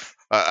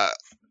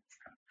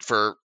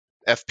 for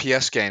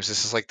FPS games,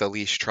 this is like the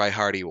least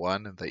try-hardy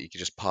one that you can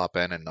just pop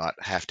in and not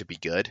have to be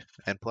good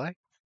and play.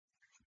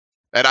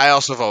 And I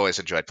also have always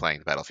enjoyed playing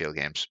the Battlefield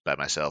games by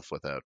myself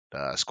without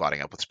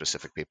squatting up with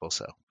specific people,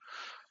 so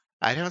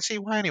I don't see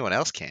why anyone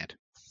else can't.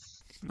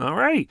 All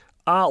right.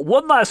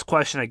 One last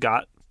question I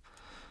got.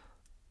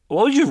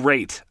 What would you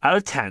rate out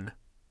of 10?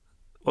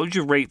 What would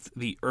you rate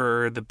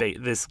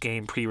this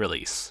game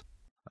pre-release?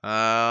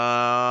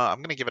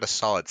 I'm gonna give it a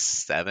solid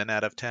 7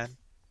 out of 10.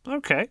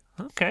 Okay.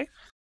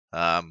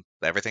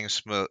 Everything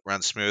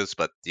runs smooth,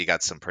 but you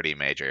got some pretty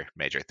major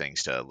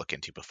things to look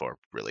into before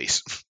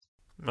release.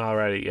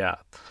 Alrighty, yeah,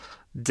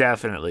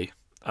 definitely.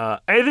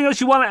 Anything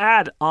else you want to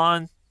add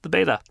on the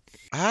beta?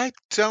 I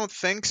don't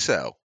think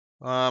so.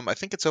 I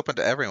think it's open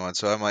to everyone.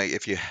 So I'm like,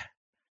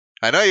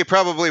 I know you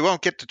probably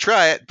won't get to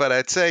try it, but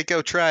I'd say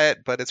go try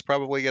it. But it's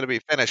probably going to be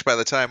finished by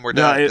the time we're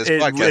done. This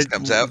podcast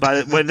comes out.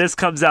 But when this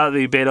comes out,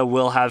 the beta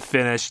will have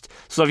finished.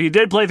 So if you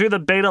did play through the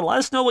beta, let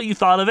us know what you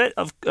thought of it.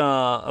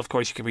 Of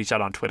course, you can reach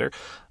out on Twitter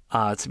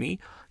to me.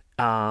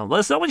 Let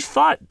us know what you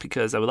thought,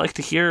 because I would like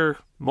to hear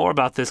more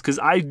about this, because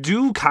I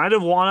do kind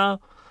of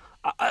want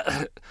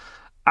to...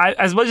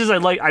 as much as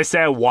I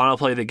say I want to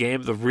play the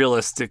game, the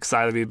realistic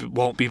side of me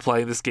won't be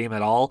playing this game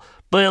at all.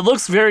 But it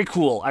looks very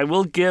cool. I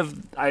will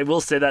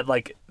say that,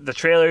 like, the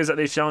trailers that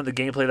they've shown, the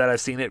gameplay that I've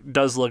seen, it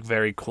does look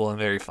very cool and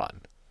very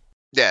fun.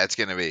 Yeah, it's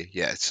gonna be.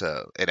 Yeah,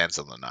 it ends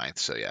on the 9th,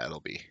 so yeah, it'll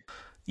be.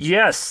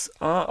 Yes.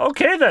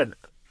 Okay then.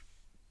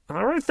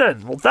 All right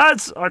then. Well,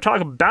 that's our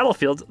talk of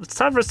Battlefield. It's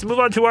time for us to move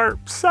on to our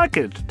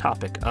second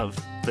topic of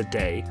the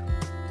day.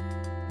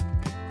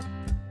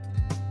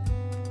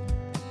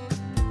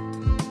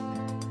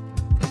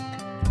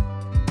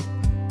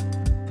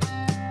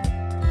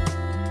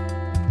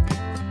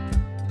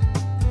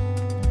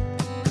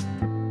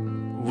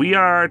 We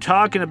are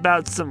talking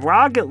about some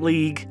Rocket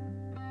League,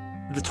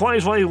 the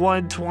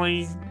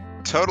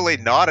 2021-20... Totally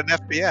not an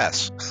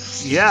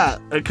FPS. Yeah,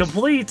 a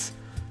complete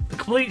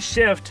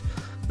shift.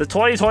 The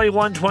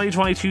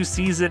 2021-2022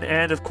 season,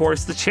 and of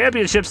course the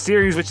Championship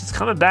Series, which is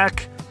coming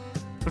back.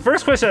 The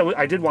first question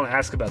I did want to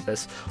ask about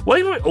this: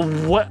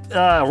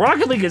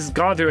 Rocket League has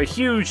gone through a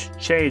huge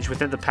change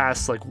within the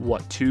past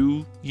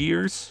 2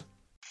 years?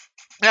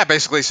 Yeah,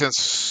 basically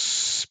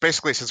since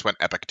when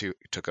Epic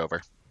took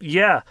over.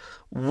 Yeah.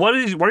 What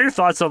are your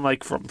thoughts on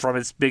like from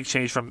its big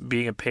change from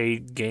being a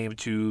paid game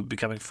to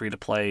becoming free to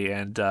play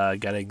and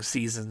getting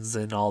seasons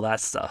and all that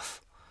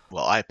stuff?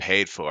 Well, I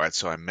paid for it,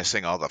 so I'm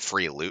missing all the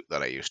free loot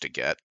that I used to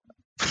get.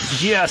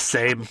 Yeah,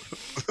 same.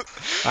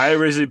 I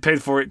originally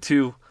paid for it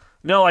too.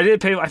 No, I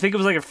didn't pay. I think it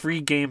was like a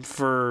free game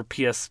for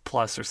PS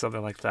Plus or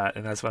something like that,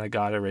 and that's when I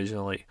got it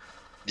originally.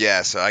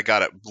 Yeah, so I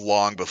got it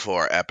long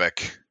before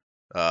Epic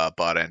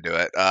bought into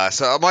it.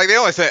 So I'm like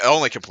the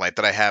only complaint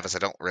that I have is I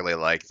don't really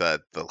like the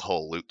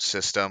whole loot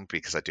system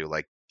because I do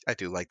like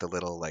the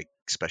little like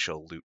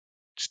special loot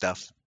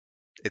stuff.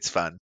 It's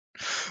fun,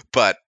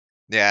 but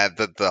yeah,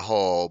 the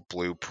whole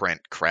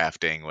blueprint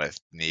crafting with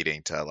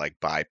needing to like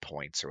buy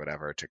points or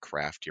whatever to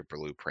craft your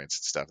blueprints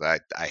and stuff.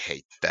 I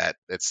hate that.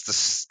 It's the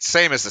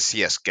same as the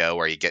CS:GO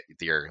where you get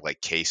your like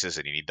cases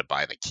and you need to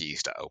buy the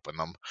keys to open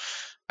them.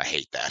 I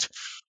hate that.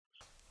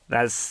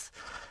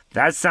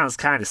 That sounds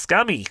kind of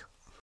scummy.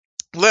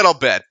 Little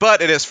bit,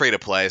 but it is free to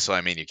play, so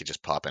I mean you can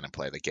just pop in and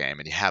play the game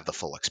and you have the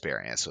full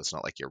experience, so it's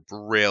not like you're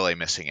really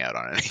missing out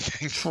on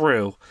anything.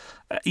 True.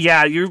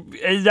 Yeah,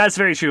 that's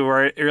very true,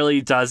 where it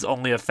really does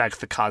only affect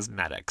the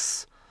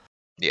cosmetics.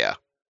 Yeah.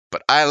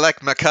 But I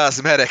like my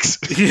cosmetics.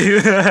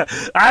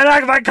 I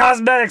like my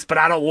cosmetics, but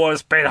I don't want to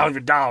spend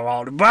 $100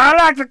 on it. But I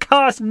like the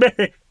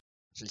cosmetics.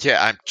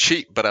 Yeah, I'm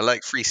cheap, but I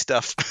like free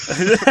stuff.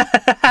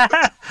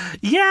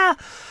 Yeah,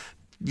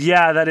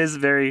 that is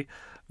very,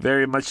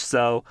 very much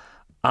so.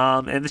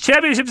 And the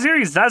Championship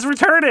Series, that's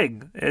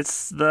returning.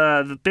 It's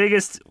the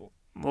biggest,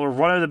 or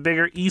one of the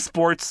bigger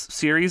esports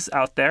series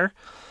out there.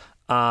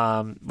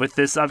 With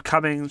this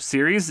upcoming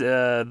series,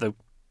 the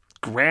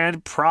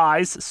grand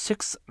prize,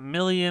 $6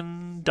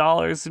 million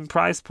in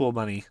prize pool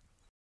money.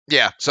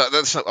 Yeah, so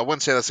I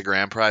wouldn't say that's a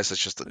grand prize.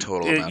 That's just the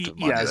total amount of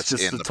money that's in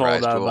the prize pool. Yeah, it's just the total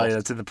amount of money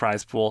that's in the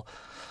prize pool.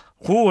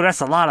 Ooh,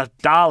 that's a lot of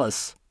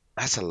dollars.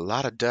 That's a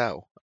lot of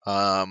dough.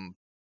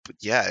 But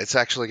yeah, it's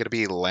actually going to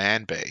be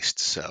land-based,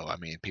 so I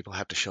mean, people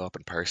have to show up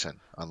in person,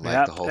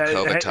 unlike the whole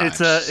COVID times.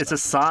 It's a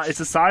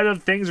sign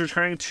of things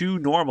returning to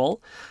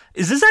normal.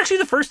 Is this actually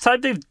the first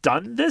time they've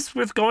done this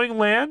with going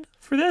LAN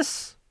for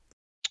this?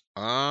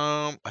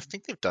 I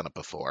think they've done it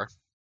before.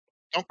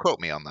 Don't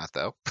quote me on that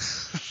though.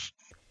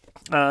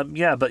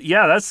 Yeah, but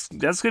yeah, that's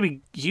gonna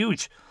be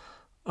huge.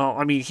 Oh,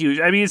 I mean,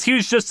 huge. I mean, it's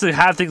huge just to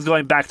have things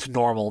going back to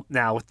normal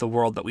now with the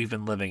world that we've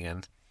been living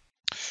in.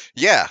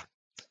 Yeah.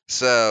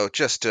 So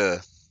just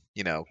to,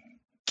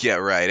 get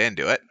right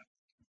into it,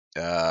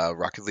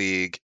 Rocket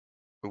League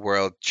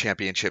World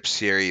Championship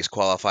Series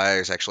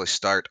qualifiers actually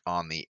start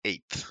on the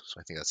 8th. So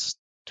I think that's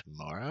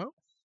tomorrow.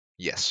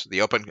 Yes,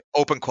 the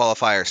open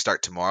qualifiers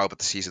start tomorrow, but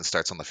the season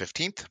starts on the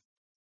 15th.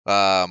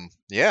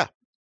 Yeah.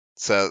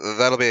 So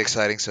that'll be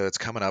exciting. So it's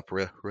coming up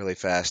really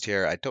fast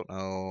here. I don't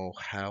know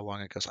how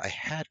long it goes. I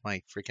had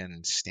my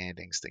freaking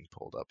standings thing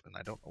pulled up, and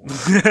I don't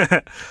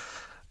know.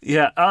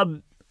 Yeah.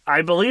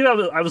 I believe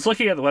I was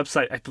looking at the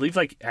website. I believe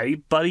like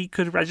anybody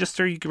could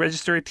register. You could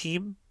register a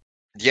team.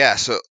 Yeah.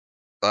 So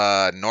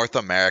North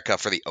America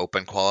for the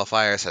open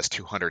qualifiers has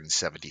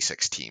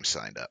 276 teams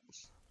signed up.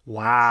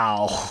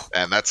 Wow.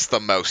 And that's the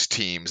most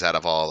teams out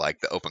of all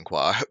like the open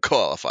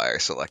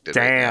qualifiers selected.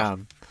 Damn. Right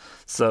now.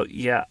 So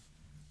yeah.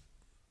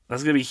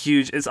 That's going to be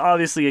huge. It's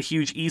obviously a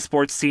huge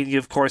esports scene. You,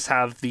 of course,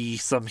 have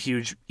some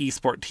huge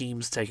esport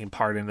teams taking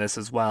part in this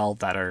as well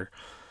that are,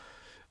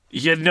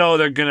 they're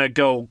going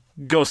to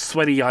go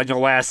sweaty on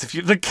your ass. If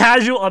you the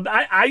casual,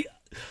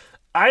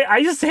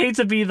 I just hate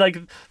to be like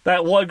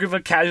that one group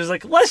of casuals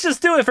like, let's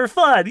just do it for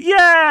fun.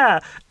 Yeah.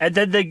 And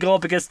then they go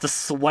up against the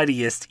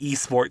sweatiest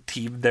esport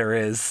team there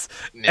is.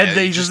 Yeah, and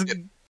they just get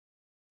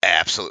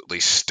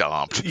absolutely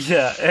stomped.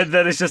 Yeah. And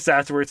then it's just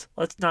afterwards,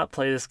 let's not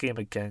play this game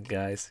again,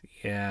 guys.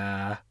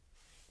 Yeah.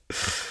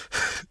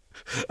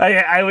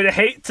 I would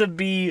hate to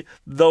be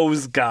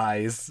those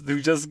guys who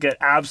just get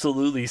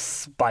absolutely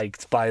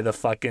spiked by the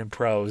fucking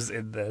pros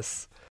in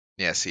this.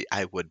 Yeah, see,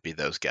 I would be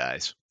those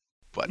guys.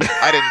 But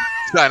I didn't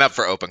sign up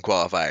for open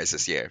qualifiers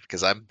this year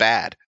because I'm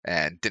bad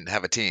and didn't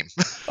have a team.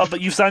 Oh,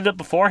 but you signed up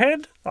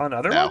beforehand on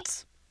other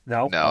ones?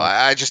 No? No,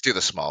 I just do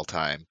the small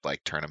time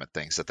like tournament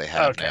things that they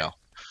have now.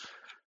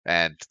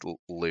 And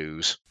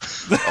lose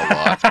a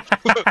lot.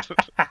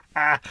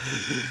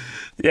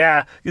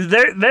 Yeah,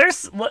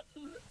 there's.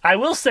 I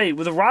will say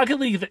with the Rocket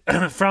League,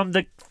 from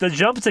the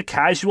jump to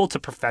casual to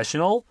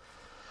professional,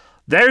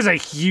 there's a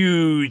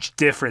huge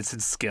difference in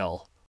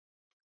skill.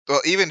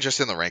 Well, even just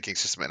in the ranking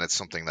system, and it's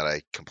something that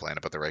I complain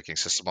about the ranking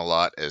system a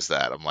lot, is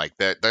that I'm like,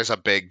 there's a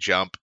big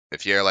jump.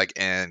 If you're like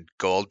in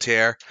gold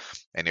tier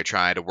and you're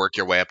trying to work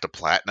your way up to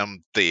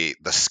platinum, the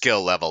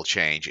skill level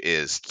change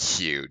is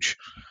huge.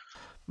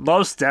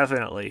 Most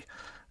definitely.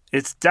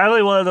 It's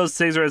definitely one of those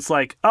things where it's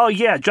like, oh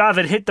yeah, drive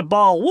and hit the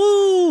ball,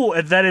 woo!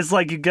 And then it's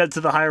like you get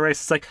to the high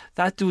race, it's like,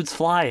 that dude's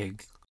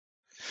flying.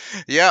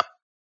 Yep.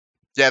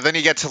 Yeah, then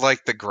you get to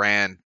like the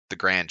grand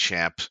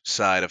champ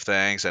side of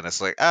things, and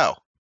it's like, oh,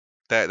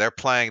 they're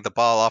playing the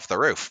ball off the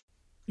roof.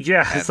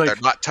 Yeah, and it's like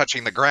they're not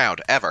touching the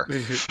ground ever.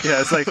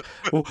 Yeah, it's like,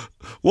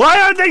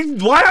 why are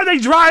they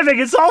driving?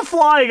 It's all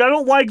flying. I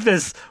don't like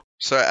this.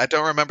 So I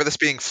don't remember this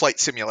being Flight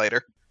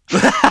Simulator.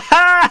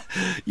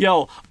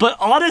 Yo, but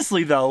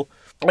honestly though,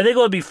 I think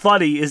what would be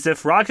funny is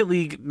if Rocket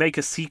League make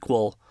a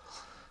sequel,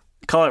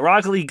 call it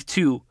Rocket League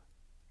 2,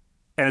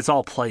 and it's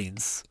all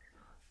planes.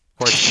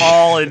 Where it's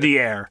all in the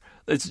air.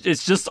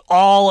 It's just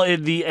all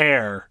in the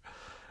air.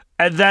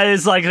 And that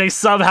is like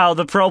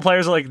the pro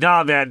players are like,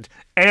 nah man,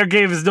 air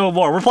game is no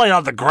more. We're playing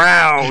on the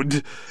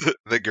ground.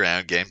 The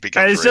ground game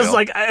becomes And it's real. just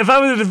like, if I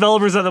were the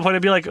developers at the point,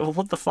 I'd be like, oh,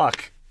 what the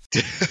fuck?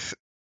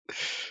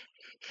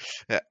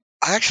 Yeah.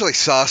 I actually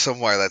saw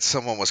somewhere that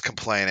someone was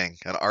complaining,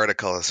 an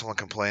article of someone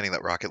complaining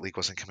that Rocket League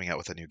wasn't coming out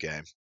with a new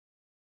game.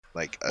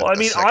 Like, Well, I a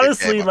mean, second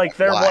honestly, game. like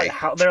they're Why?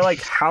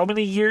 how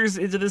many years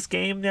into this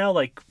game now?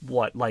 Like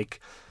what? Like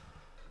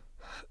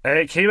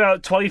it came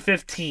out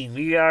 2015.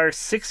 We are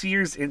 6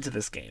 years into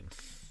this game.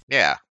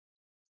 Yeah.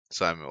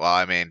 So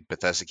I mean,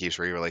 Bethesda keeps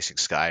re-releasing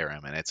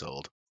Skyrim, and it's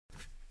old.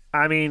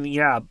 I mean,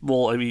 yeah.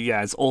 Well, I mean,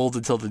 yeah. It's old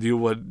until the new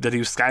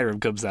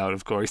Skyrim comes out,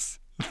 of course.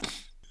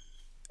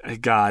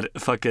 God,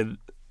 fucking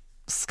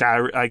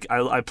Skyrim.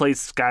 I played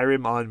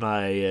Skyrim on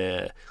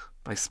my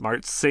my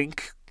smart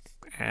sink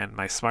and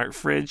my smart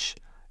fridge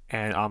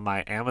and on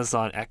my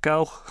Amazon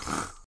Echo.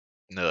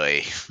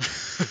 Nay.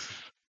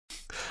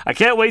 I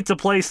can't wait to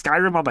play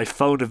Skyrim on my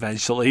phone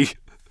eventually.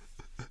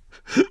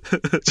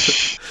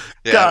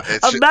 Yeah.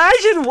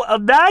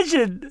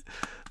 Imagine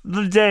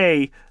the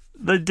day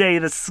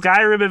that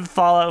Skyrim and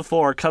Fallout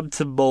 4 come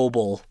to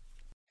mobile.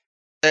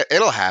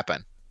 It'll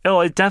happen. Oh,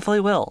 it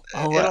definitely will.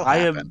 Oh, It'll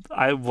happen.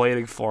 I'm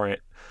waiting for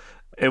it.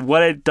 And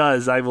when it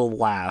does, I will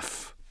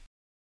laugh.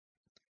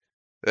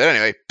 But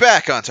anyway,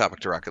 back on topic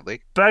to Rocket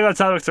League. Back on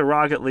topic to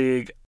Rocket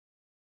League.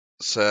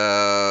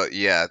 So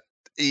yeah,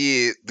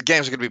 the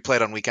games are going to be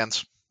played on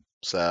weekends.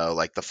 So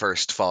like the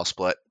first fall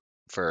split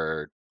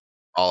for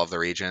all of the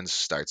regions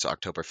starts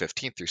October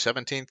 15th through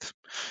 17th,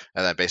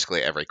 and then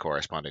basically every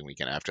corresponding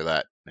weekend after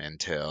that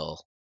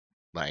until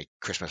like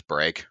Christmas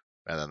break,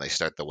 and then they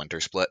start the winter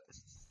split.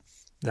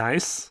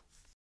 Nice.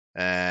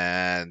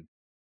 And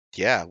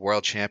yeah,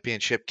 World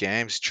Championship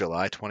games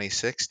July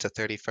 26th to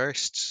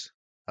 31st.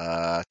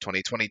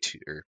 2022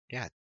 or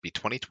yeah, be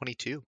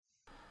 2022.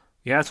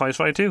 Yeah,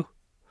 2022.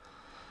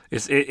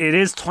 It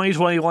is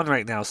 2021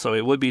 right now, so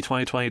it would be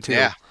 2022.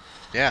 Yeah.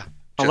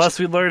 Unless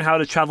we learn how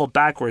to travel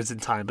backwards in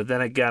time, but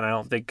then again, I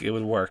don't think it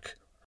would work.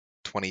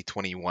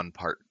 2021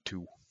 Part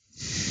 2.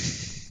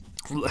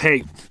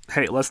 Hey,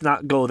 let's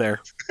not go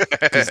there.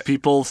 Because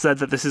people said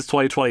that this is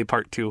 2020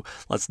 Part 2.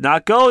 Let's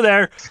not go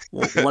there.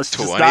 Let's just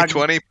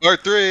 2020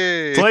 Part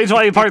 3.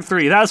 2020 Part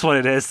 3. That's what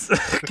it is.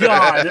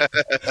 God.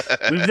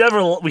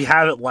 We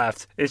haven't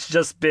left. It's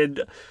just been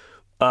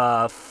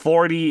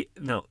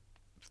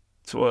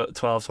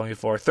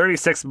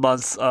 36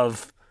 months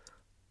of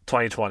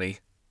 2020.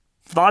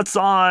 Thoughts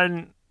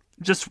on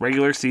just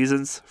regular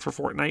seasons for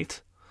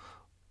Fortnite?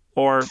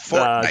 Or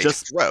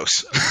just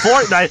gross.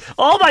 Fortnite.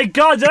 Oh my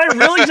god, did I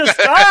really just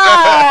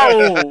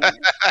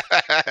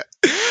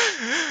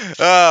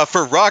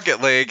For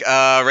Rocket League,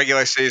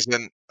 regular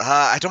season,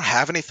 I don't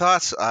have any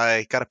thoughts.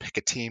 I gotta pick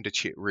a team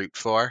to root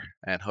for,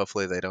 and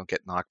hopefully they don't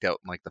get knocked out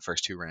in like the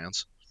first 2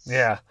 rounds.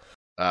 Yeah.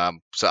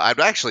 So I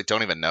actually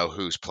don't even know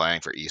who's playing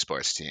for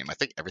esports team. I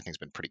think everything's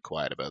been pretty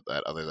quiet about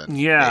that, other than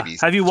maybe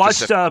Have you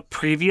watched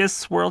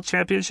previous World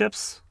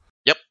Championships?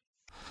 Yep.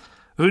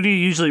 Who do you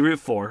usually root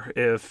for,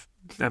 if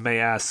I may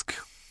ask?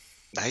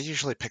 I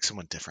usually pick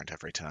someone different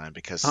every time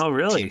because Oh,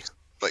 really? teams,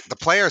 like the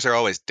players are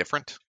always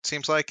different. It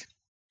seems like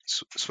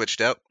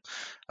switched out.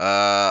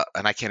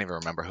 And I can't even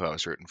remember who I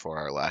was rooting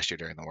for last year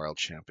during the World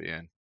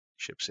Championship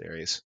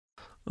Series.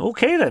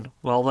 Okay then.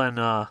 Well then,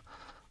 I'm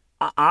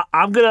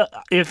gonna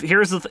if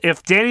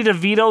Danny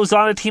DeVito's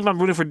on a team, I'm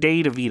rooting for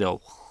Danny DeVito.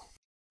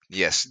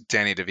 Yes,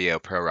 Danny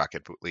DeVito, pro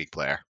Rocket League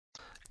player.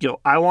 Yo,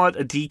 I want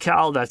a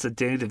decal that's a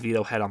Danny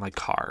DeVito head on my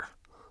car.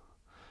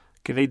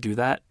 Can they do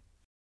that?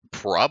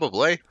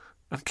 Probably.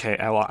 Okay,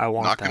 I want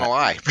Not that. gonna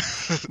lie.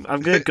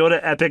 I'm gonna go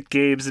to Epic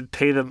Games and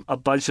pay them a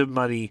bunch of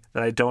money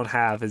that I don't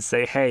have and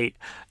say, hey,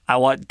 I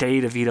want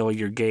Danny DeVito in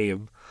your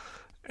game.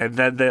 And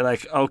then they're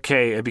like,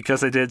 okay, and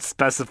because I didn't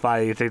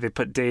specify anything, they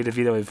put Danny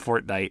DeVito in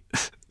Fortnite.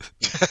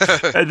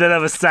 And then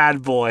I'm a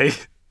sad boy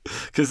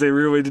because they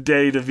ruined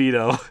Danny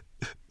DeVito.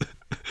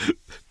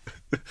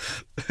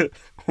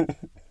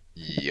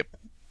 Yep.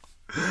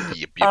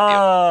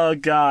 Oh,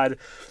 God.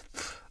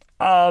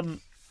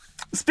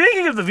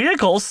 Speaking of the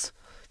vehicles,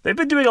 they've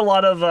been doing a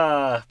lot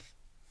of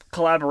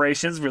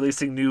collaborations,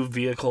 releasing new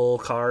vehicle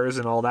cars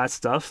and all that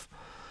stuff.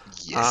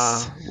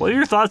 Yes. What are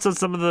your thoughts on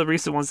some of the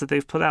recent ones that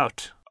they've put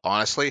out?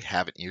 Honestly,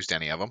 haven't used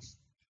any of them.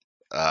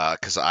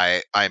 Because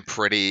I'm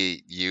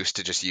pretty used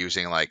to just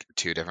using like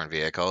 2 different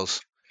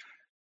vehicles.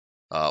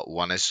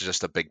 One is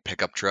just a big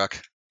pickup truck,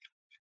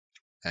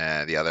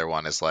 and the other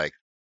one is like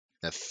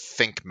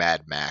think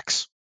Mad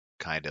Max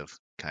kind of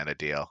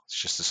deal.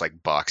 It's just this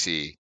like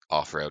boxy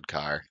off-road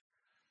car.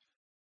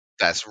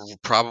 That's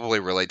probably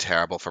really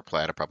terrible for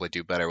play. I'd probably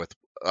do better with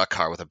a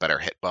car with a better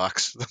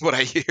hitbox than what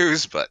I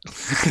use, but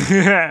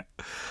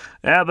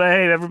Yeah, but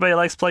hey, everybody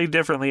likes playing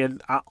differently.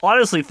 And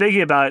honestly,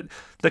 thinking about it,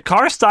 the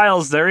car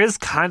styles, there is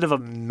kind of a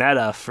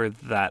meta for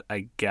that,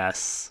 I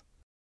guess.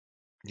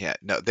 Yeah,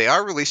 no, they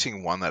are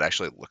releasing one that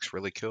actually looks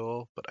really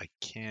cool, but I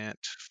can't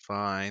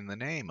find the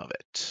name of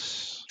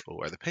it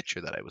or the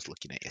picture that I was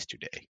looking at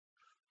yesterday.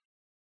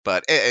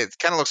 But it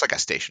kind of looks like a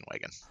station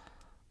wagon.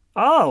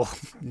 Oh,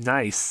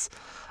 nice.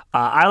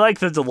 I like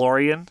the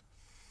DeLorean.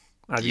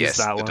 I've Yes, used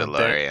that the one a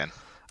bit. DeLorean.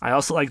 I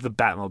also like the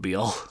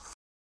Batmobile.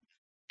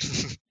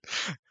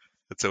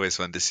 It's always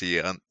fun to see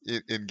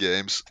in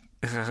games.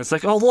 It's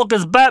like, oh, look,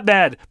 it's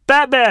Batman!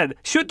 Batman!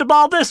 Shoot the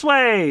ball this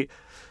way!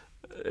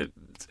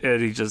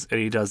 And he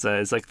does that.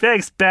 It's like,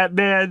 thanks,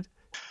 Batman!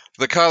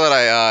 The car that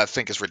I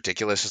think is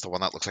ridiculous is the one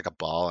that looks like a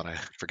ball, and I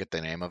forget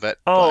the name of it.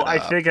 Oh, but, I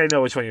think I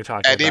know which one you're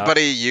talking about.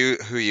 anybody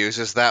who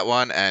uses that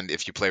one, and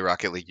if you play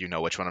Rocket League, you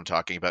know which one I'm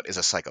talking about, is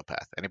a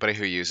psychopath. Anybody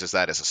who uses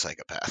that is a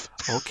psychopath.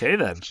 Okay,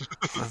 then.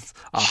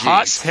 A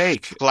hot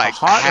take. Like, a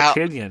hot how-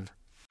 opinion.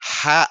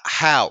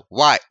 How?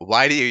 Why?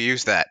 Why do you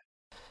use that?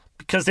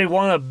 Because they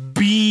want to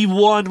be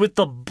one with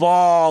the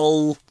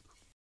ball.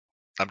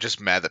 I'm just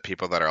mad that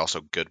people that are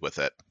also good with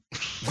it.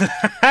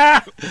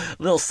 A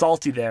little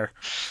salty there.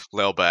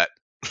 Lil bet.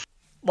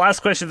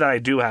 Last question that I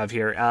do have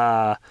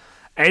here.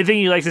 Anything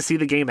you'd like to see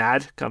the game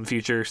add come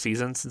future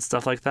seasons and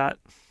stuff like that?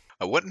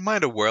 I wouldn't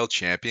mind a World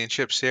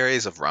Championship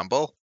series of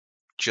Rumble,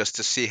 just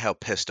to see how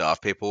pissed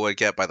off people would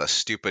get by the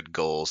stupid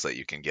goals that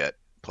you can get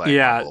playing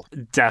Yeah, Rumble.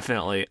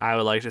 definitely. I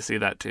would like to see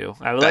that too.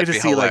 I would That'd like to be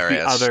see like the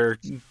hilarious. other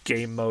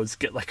game modes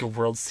get like a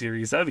World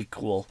Series. That'd be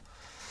cool.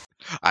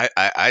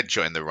 I'd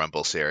join the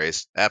Rumble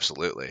series.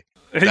 Absolutely.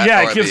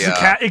 Yeah, or it gives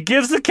the, it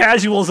gives the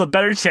casuals a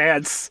better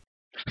chance.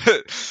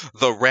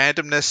 The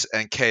randomness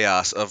and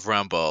chaos of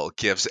Rumble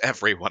gives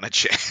everyone a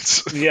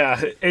chance.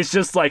 Yeah, it's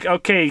just like,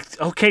 okay,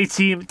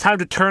 team, time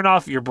to turn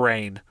off your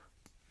brain.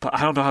 But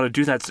I don't know how to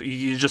do that, so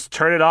you just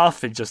turn it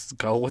off and just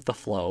go with the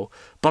flow.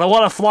 But I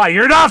want to fly.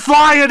 You're not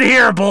flying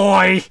here,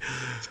 boy!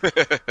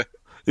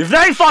 If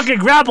they fucking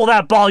grapple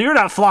that ball, you're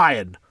not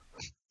flying.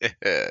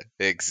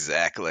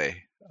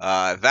 Exactly.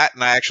 That,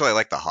 and I actually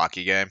like the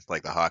hockey game,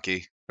 like the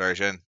hockey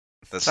version.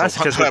 That's the one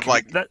because that I'm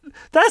like,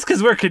 that's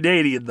because we're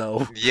Canadian,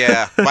 though.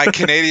 yeah, my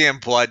Canadian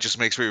blood just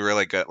makes me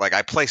really good. Like,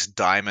 I placed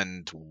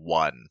Diamond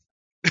 1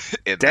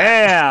 in that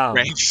Damn!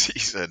 range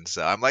season,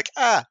 so I'm like,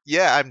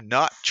 yeah, I'm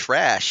not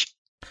trash.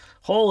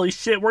 Holy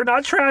shit, we're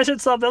not trashing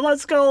something.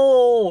 Let's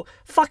go!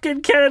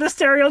 Fucking Canada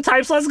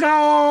stereotypes, let's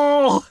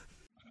go!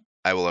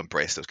 I will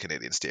embrace those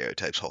Canadian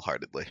stereotypes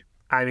wholeheartedly.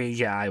 I mean,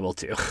 yeah, I will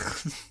too.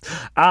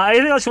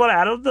 Anything else you want to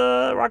add on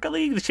the Rocket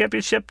League, the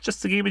championship,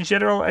 just the game in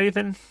general,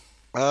 anything?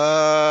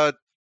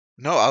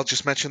 No, I'll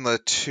just mention the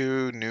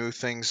 2 new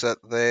things that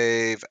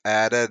they've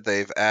added.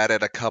 They've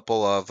added a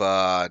couple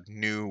of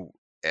new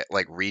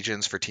like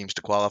regions for teams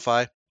to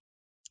qualify.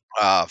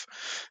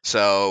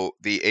 So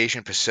the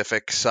Asian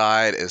Pacific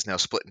side is now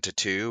split into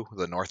 2,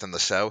 the North and the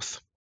South.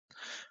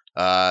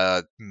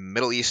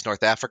 Middle East,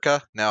 North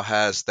Africa now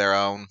has their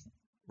own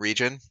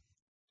region.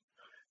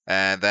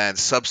 And then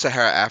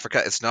Sub-Sahara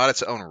Africa, it's not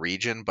its own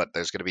region, but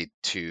there's going to be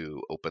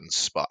 2 open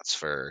spots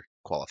for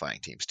qualifying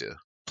teams to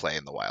play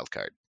in the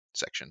wildcard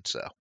section.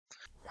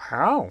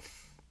 Wow.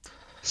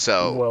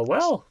 So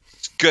Well.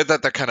 it's good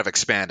that they're kind of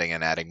expanding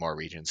and adding more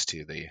regions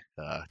to the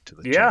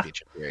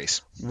championship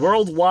race.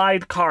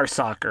 Worldwide car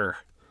soccer.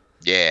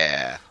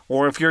 Yeah.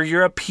 Or if you're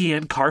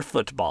European, car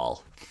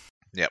football.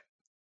 Yep.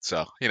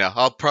 So,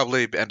 I'll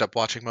probably end up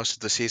watching most of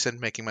the season,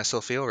 making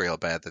myself feel real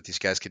bad that these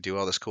guys could do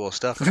all this cool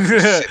stuff.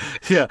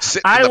 Yeah,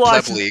 Sit in the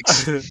pleb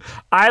leagues.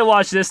 I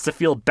watch this to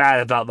feel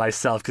bad about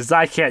myself because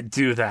I can't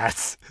do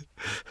that.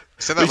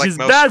 Isn't that Which like is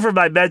most, bad for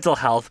my mental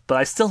health, but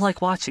I still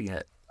like watching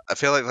it. I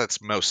feel like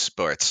that's most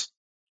sports.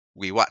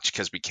 We watch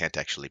because we can't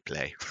actually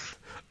play.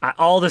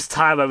 All this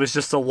time, I was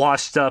just a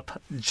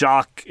washed-up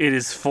jock in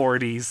his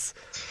 40s,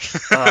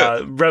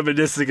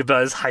 reminiscing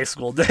about his high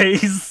school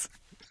days.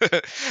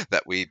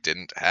 That we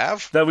didn't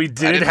have. That we I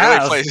didn't didn't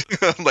have. really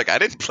play. Like, I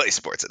didn't play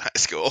sports in high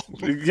school.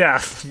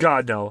 Yeah,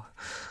 God, no.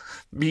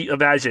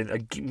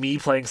 Imagine me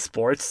playing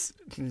sports?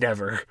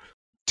 Never.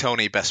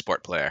 Tony, best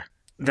sport player.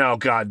 No,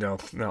 God, no.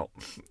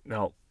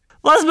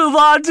 Let's move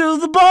on to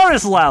the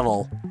bonus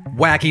level.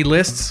 Wacky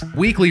lists,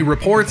 weekly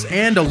reports,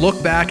 and a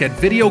look back at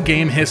video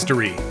game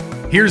history.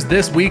 Here's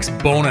this week's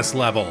bonus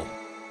level.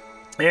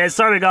 And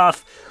starting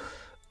off,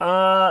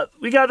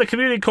 we got the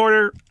community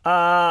corner,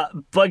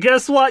 but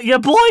guess what? Your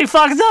boy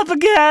fucked up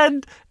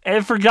again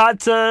and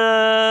forgot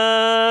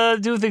to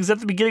do things at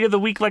the beginning of the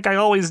week like I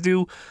always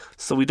do,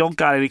 so we don't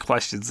got any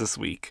questions this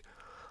week.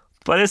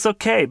 But it's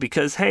okay,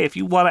 because, hey, if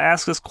you want to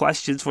ask us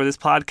questions for this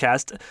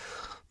podcast,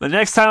 the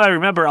next time I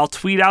remember, I'll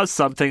tweet out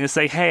something and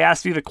say, hey,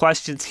 ask me the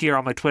questions here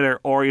on my Twitter,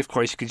 or, of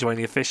course, you can join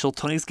the official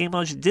Tony's Game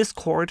Lounge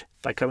Discord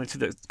by coming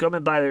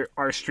by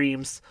our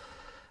streams.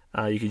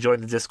 You can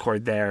join the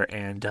Discord there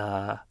and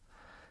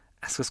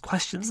ask us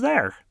questions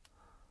there.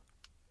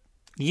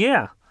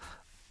 Yeah.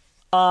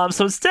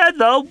 So instead,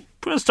 though, we're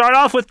going to start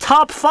off with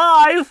top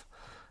 5,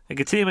 and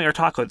continuing our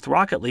talk with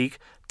Rocket League,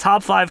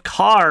 top 5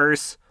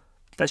 cars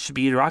that should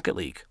be in Rocket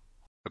League.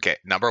 Okay,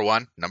 number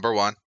one.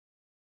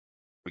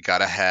 We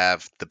gotta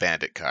have the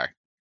Bandit car.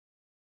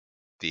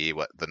 The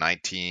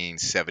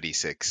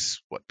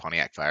 1976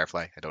 Pontiac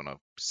Firefly? I don't know,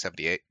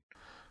 78.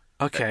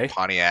 Okay.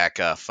 Pontiac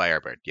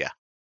Firebird. Yeah,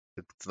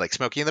 it's like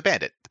Smokey and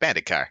the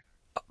Bandit car.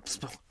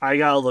 I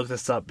gotta look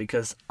this up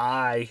because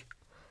I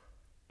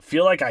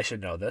feel like I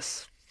should know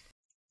this.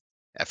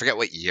 I forget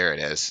what year it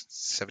is.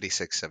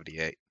 76,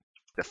 78.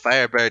 The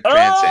Firebird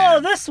Trans Am. Oh,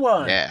 this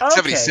one. Yeah, Okay.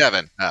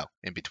 77. Oh,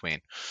 in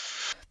between.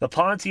 The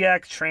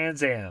Pontiac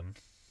Trans Am.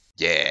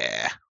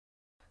 Yeah.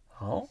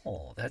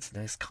 Oh, that's a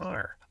nice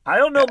car. I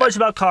don't know much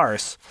about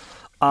cars.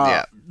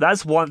 Yeah.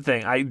 That's one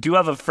thing. I do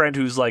have a friend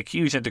who's like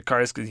huge into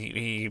cars because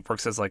he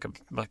works as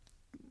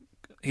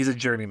he's a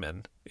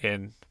journeyman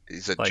in.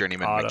 He's a like,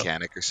 journeyman auto.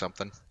 mechanic or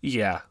something.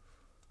 Yeah.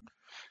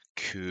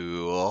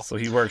 Cool. So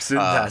he works in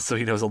that, so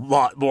he knows a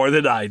lot more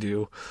than I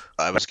do.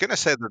 I was gonna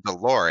say the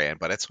DeLorean,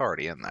 but it's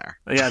already in there.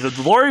 Yeah, the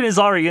DeLorean is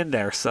already in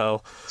there,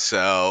 so.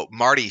 So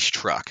Marty's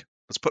truck.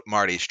 Let's put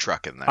Marty's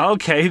truck in there.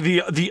 Okay,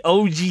 the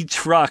OG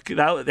truck.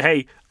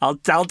 Hey,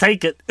 I'll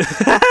take it.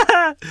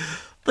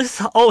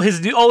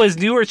 His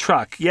newer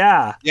truck.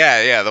 Yeah.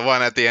 Yeah, the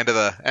one at the end of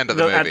the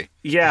movie.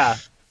 Yeah,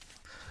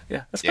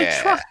 that's my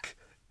truck.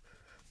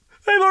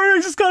 Hey, Mario,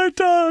 I just got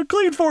it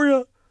clean for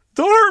you.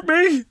 Don't hurt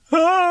me.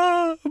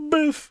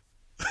 Biff.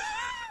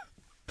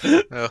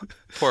 Oh,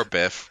 poor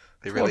Biff.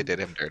 They really did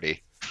him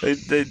dirty. They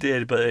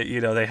did, but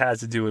they had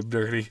to do him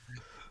dirty.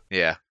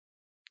 Yeah,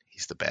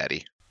 he's the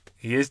baddie.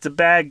 He is the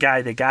bad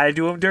guy. They gotta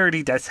do him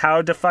dirty. That's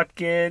how the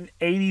fucking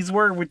 80s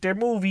were with their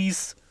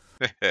movies.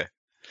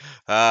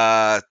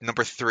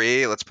 Number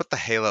 3, let's put the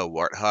Halo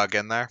Warthog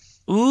in there.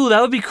 Ooh, that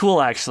would be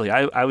cool, actually.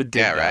 I would dig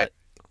Yeah, that. right.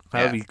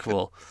 That would be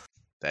cool.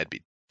 That'd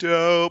be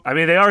dope. I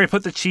mean, they already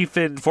put the Chief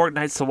in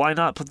Fortnite, so why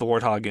not put the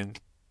Warthog in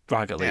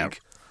Rocket League? Yeah.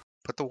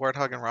 Put the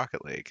Warthog in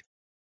Rocket League.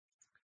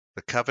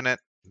 The Covenant,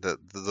 the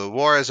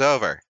war is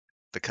over.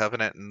 The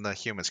Covenant and the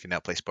humans can now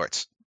play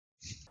sports.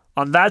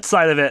 On that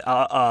side of it,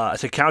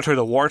 to counter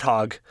the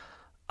Warthog,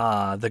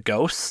 the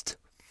Ghost.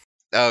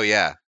 Oh,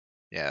 yeah.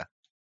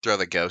 Throw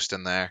the Ghost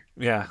in there.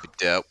 Yeah. That'd be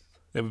dope.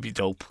 It would be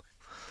dope.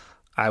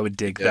 I would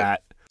dig Yep.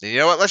 that. You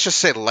know what? Let's just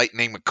say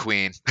Lightning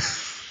McQueen.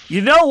 You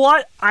know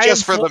what?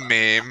 Just for the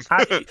meme.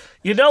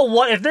 You know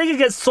what? If they could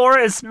get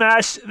Sora in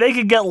Smash, they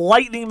could get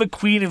Lightning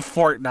McQueen in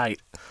Fortnite.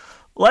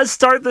 Let's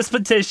start this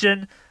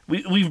petition.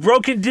 We've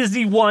broken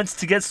Disney once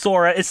to get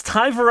Sora. It's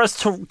time for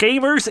us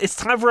it's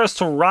time for us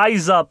to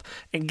rise up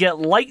and get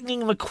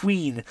Lightning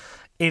McQueen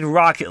in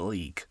Rocket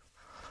League.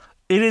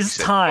 It is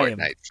time.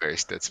 Fortnite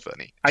first. That's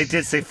funny. I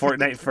did say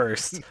Fortnite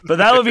first, but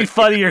that would be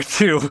funnier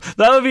too.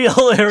 That would be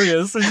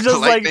hilarious. It's just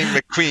Lightning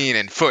McQueen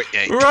in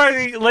Fortnite.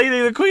 Right,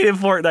 Lightning McQueen in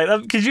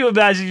Fortnite. Could you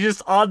imagine? You're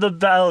just on the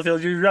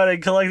battlefield, you're running,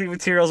 collecting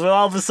materials, but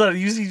all of a sudden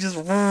you see just,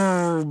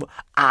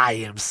 I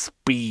am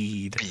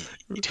speed.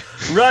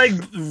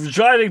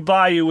 Driving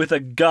by you with a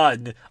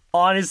gun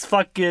on his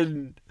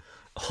fucking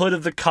hood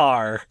of the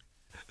car.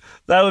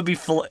 That would be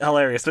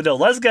hilarious. But no,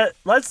 let's start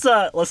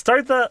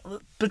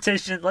the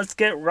petition. Let's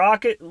get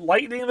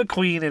Lightning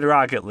McQueen in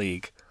Rocket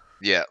League.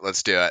 Yeah,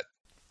 let's do it.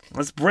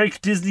 Let's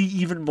break Disney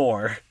even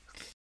more.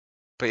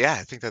 But yeah,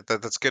 I think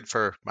that's good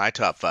for my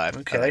top 5.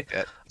 Okay.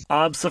 I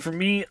like So for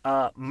me,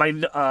 my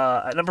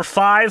at number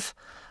 5,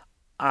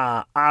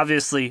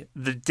 obviously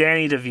the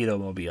Danny DeVito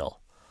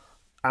mobile.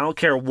 I don't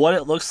care what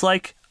it looks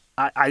like.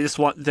 I just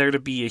want there to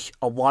be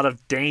a lot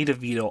of Danny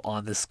DeVito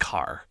on this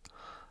car.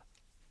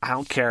 I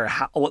don't care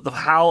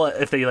how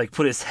if they like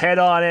put his head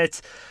on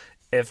it.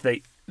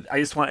 I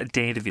just want a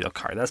Danny DeVito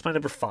car. That's my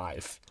number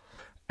 5.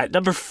 At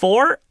number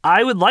 4,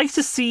 I would like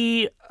to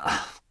see.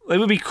 It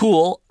would be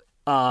cool.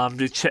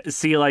 To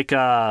see like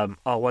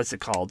what's it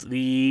called?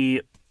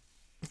 The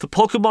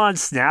Pokemon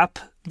Snap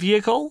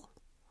vehicle.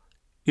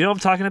 You know what I'm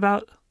talking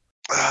about?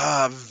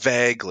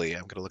 Vaguely.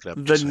 I'm gonna look it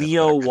up. The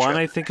Neo 1,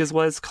 I think, is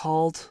what it's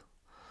called.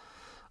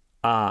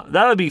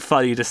 That would be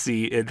funny to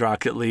see in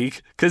Rocket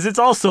League because it's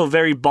also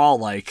very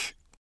ball-like.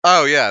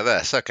 Oh yeah,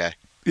 this okay.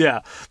 Yeah,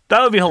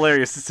 that would be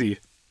hilarious to see.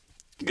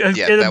 And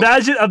Yeah,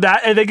 imagine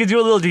that, and they could do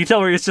a little detail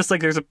where it's just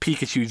like there's a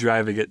Pikachu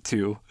driving it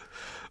too.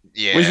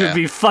 Yeah. Which would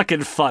be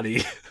fucking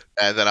funny.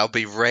 And then I'll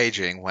be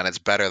raging when it's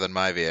better than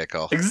my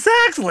vehicle.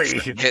 Exactly.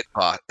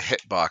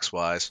 Hitbox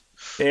wise.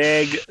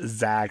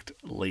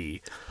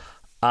 Exactly.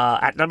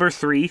 At number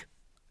 3,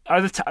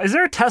 is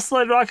there a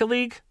Tesla in Rocket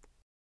League?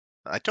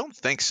 I don't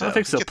think so. I don't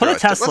think so. Put a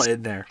Tesla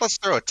in there. Let's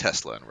throw a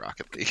Tesla in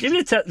Rocket League.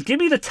 Give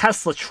me the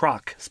Tesla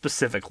truck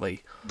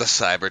specifically. The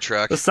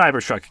Cybertruck. The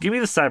Cybertruck. Give me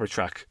the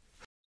Cybertruck.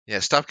 Yeah,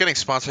 stop getting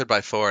sponsored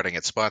by Ford and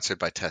get sponsored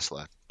by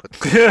Tesla.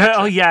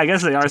 Oh yeah, I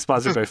guess they are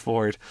sponsored by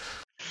Ford.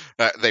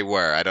 They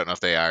were. I don't know if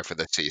they are for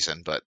this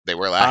season, but they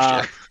were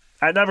last year.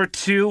 At number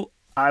 2,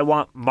 I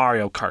want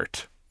Mario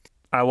Kart.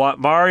 I want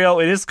Mario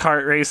in his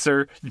kart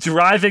racer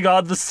driving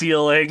on the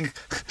ceiling,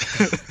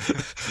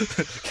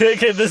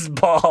 kicking this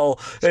ball,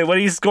 and when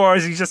he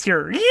scores, you just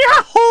hear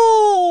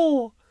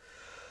Yahoo!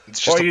 It's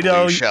just a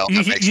blue shell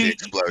that makes the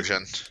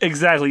explosion.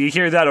 Exactly, you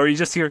hear that, or you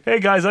just hear, "Hey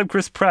guys, I'm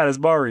Chris Pratt as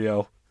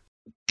Mario."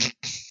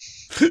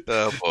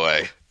 Oh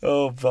boy.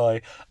 Oh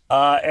boy.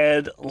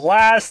 And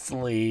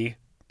lastly,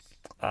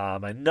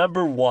 my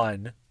number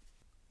one,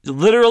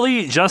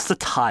 literally just a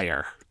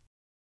tire.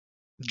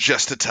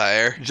 Just a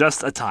tire.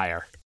 Just a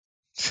tire.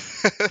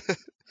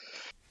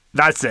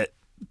 That's it.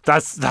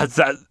 That's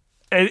that.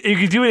 And you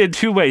can do it in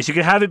two ways. You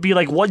can have it be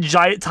like one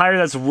giant tire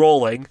that's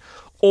rolling,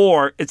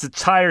 or it's a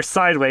tire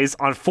sideways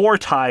on 4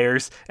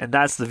 tires, and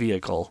that's the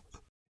vehicle.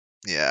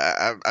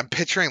 Yeah, I'm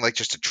picturing like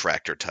just a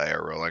tractor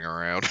tire rolling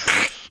around.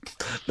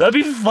 That'd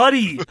be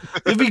funny.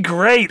 It'd be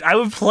great. I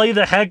would play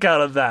the heck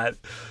out of that.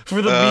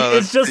 For the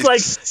it's just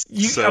like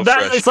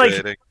it's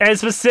like, and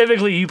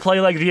specifically you play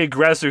like the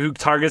aggressor who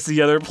targets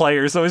the other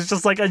player, so it's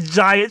just like a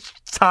giant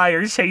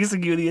tire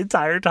chasing you the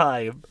entire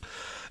time.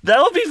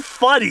 That would be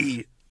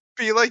funny.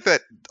 Be like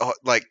that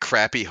like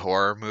crappy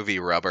horror movie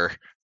Rubber.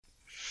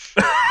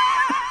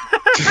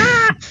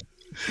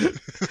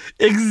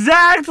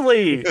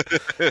 Exactly.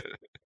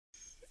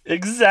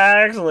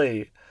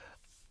 Exactly.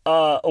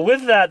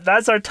 With that,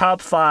 that's our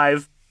top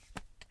 5.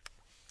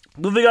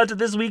 Moving on to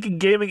this week in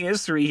gaming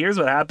history, here's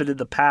what happened in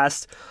the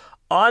past.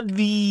 On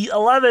the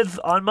 11th,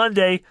 on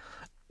Monday,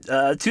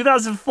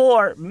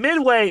 2004,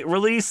 Midway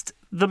released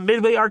the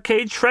Midway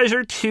Arcade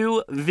Treasure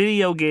 2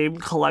 video game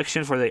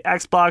collection for the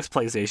Xbox,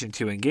 PlayStation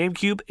 2, and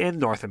GameCube in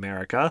North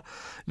America.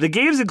 The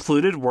games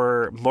included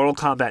were Mortal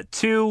Kombat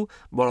 2,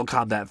 Mortal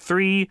Kombat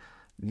 3,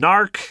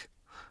 Narc,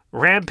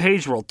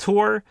 Rampage World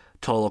Tour,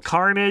 Total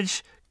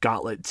Carnage,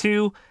 Gauntlet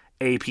 2,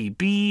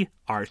 APB,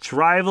 Arch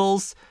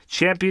Rivals,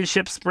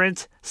 Championship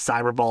Sprint,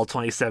 Cyberball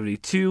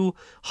 2072,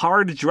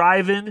 Hard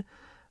Drivin',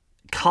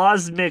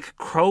 Cosmic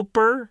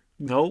Cruiser,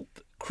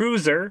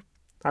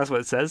 that's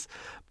what it says,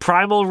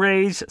 Primal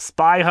Rage,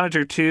 Spy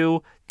Hunter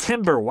 2,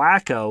 Timber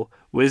Wacko,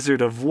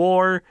 Wizard of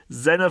War,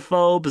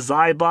 Xenophobe,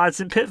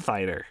 Zybots, and Pit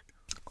Fighter.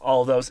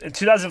 All of those. In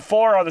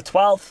 2004, on the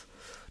 12th,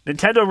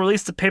 Nintendo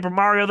released the Paper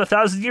Mario The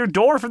Thousand Year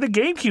Door for the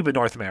GameCube in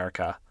North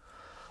America.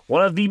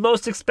 One of the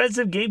most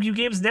expensive GameCube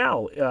games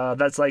now.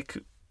 That's like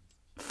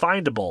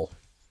findable.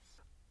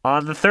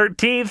 On the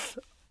 13th,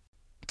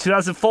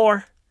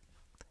 2004,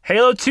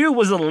 Halo 2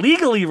 was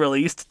illegally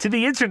released to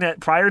the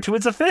internet prior to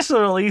its official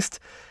release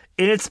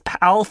in its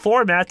PAL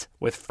format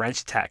with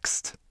French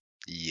text.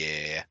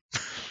 Yeah.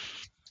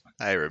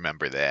 I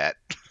remember that.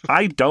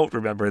 I don't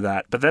remember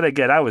that, but then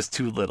again, I was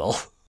too little.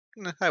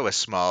 I was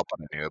small, but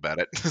I knew about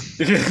it.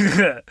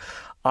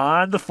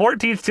 On the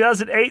 14th,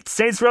 2008,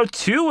 Saints Row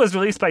 2 was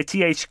released by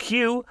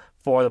THQ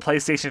for the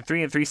PlayStation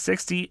 3 and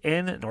 360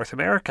 in North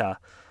America.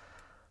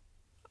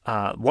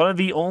 One of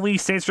the only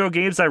Saints Row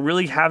games I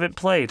really haven't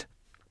played.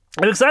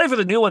 I'm excited for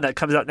the new one that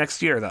comes out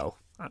next year, though.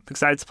 I'm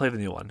excited to play the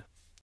new one.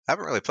 I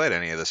haven't really played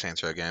any of the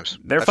Saints Row games.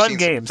 They're I've fun seen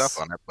games. Some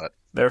stuff on it, but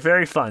They're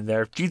very fun.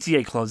 They're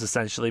GTA clones,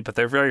 essentially, but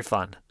they're very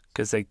fun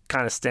because they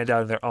kind of stand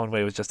out in their own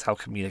way with just how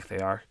comedic they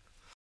are.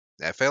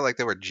 I feel like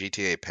they were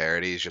GTA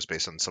parodies just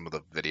based on some of the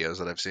videos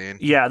that I've seen.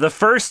 Yeah, the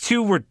first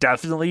 2 were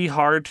definitely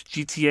hard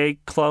GTA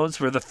clones,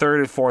 where the 3rd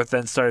and 4th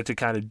then started to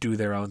kind of do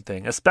their own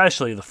thing,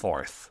 especially the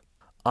 4th.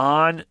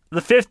 On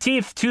the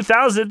 15th,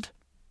 2000,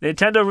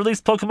 Nintendo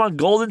released Pokemon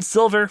Gold and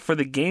Silver for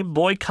the Game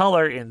Boy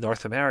Color in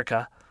North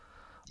America.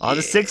 On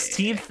the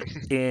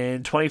 16th,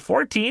 in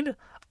 2014,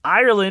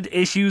 Ireland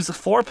issues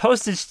 4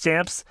 postage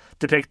stamps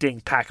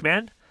depicting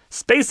Pac-Man,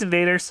 Space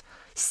Invaders,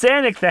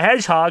 Sonic the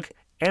Hedgehog,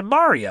 and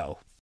Mario.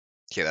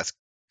 Yeah, that's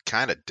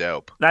kind of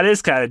dope. That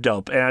is kind of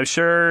dope, and I'm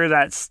sure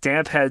that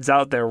stamp heads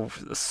out there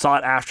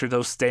sought after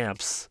those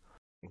stamps.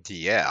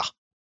 Yeah.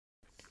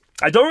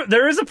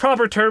 There is a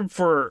proper term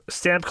for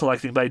stamp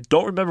collecting, but I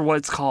don't remember what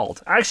it's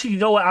called. Actually, you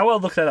know what? I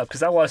want to look that up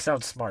because I want to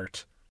sound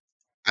smart.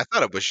 I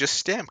thought it was just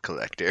stamp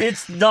collector.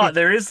 It's not.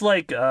 There is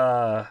like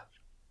the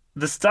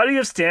study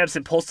of stamps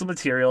and postal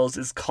materials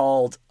is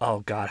called,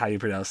 oh God, how do you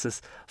pronounce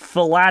this?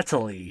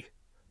 Philately.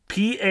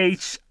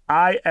 Philately.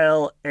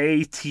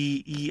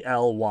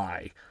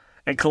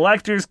 And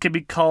collectors can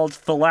be called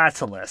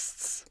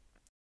philatelists.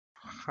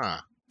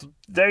 Huh.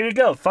 There you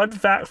go. Fun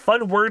fact,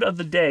 fun word of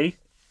the day.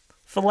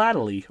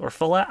 Philately, or a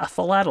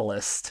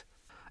philatelist.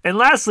 And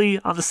lastly,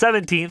 on the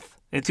 17th,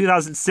 in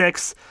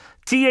 2006,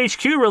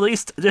 THQ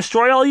released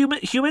Destroy All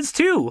Humans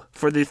 2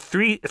 for the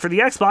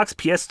Xbox,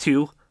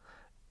 PS2,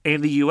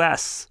 in the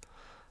US.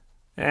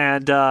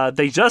 And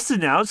they just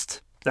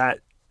announced that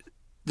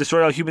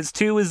Destroy All Humans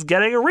 2 is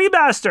getting a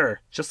remaster,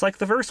 just like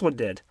the first one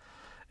did.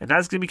 And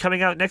that's going to be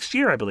coming out next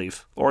year, I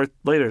believe, or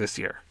later this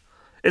year.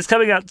 It's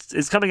coming out.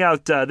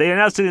 They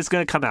announced it's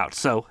going to come out.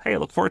 So, hey,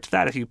 look forward to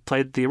that if you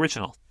played the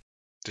original.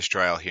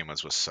 Destroy All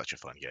Humans was such a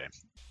fun game.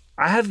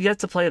 I have yet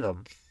to play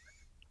them.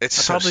 It's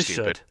I so probably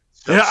stupid.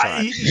 should.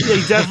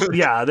 They definitely,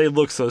 yeah, they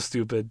look so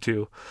stupid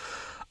too.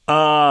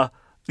 The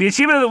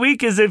achievement of the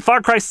week is in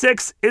Far Cry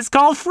 6. It's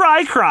called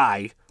Fry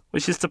Cry,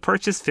 which is to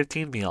purchase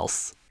 15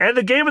 meals. And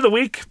the game of the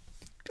week,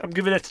 I'm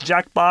giving it to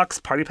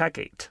Jackbox Party Pack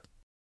 8.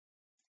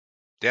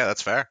 Yeah,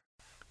 that's fair.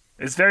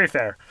 It's very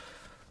fair.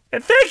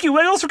 And thank you,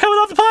 Wiggles, for coming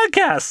on the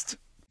podcast.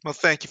 Well,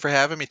 thank you for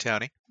having me,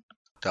 Tony.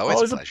 It's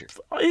always a pleasure.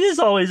 It is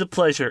always a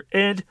pleasure.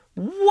 And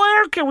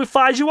where can we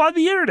find you on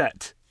the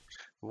internet?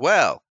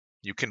 Well,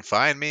 you can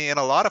find me in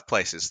a lot of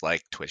places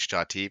like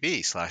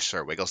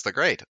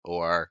twitch.tv/SirWigglesTheGreat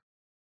or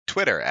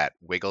Twitter at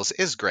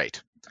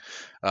WigglesIsGreat.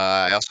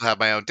 I also have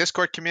my own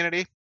Discord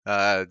community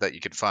that you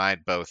can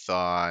find both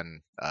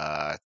on,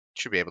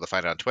 should be able to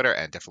find it on Twitter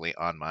and definitely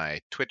on my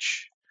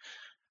Twitch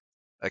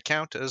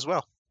account as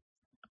well.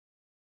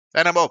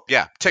 And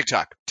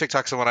TikTok.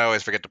 TikTok's the one I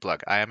always forget to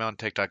plug. I am on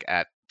TikTok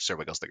at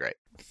SirWigglesTheGreat.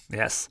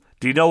 Yes.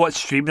 Do you know what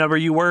stream number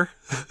you were?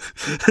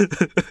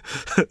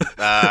 No,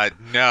 I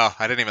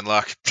didn't even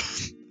look.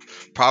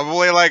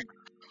 Probably like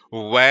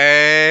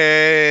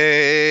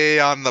way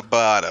on the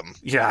bottom.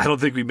 Yeah, I don't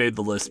think we made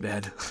the list,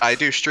 man. I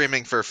do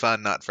streaming for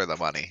fun, not for the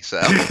money. So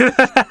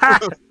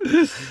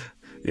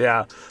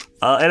yeah.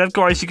 And of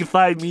course, you can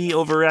find me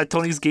over at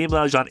Tony's Game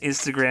Lounge on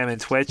Instagram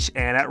and Twitch,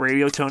 and at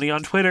Radio Tony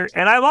on Twitter.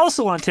 And I'm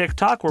also on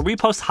TikTok, where we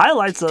post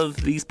highlights of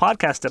these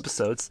podcast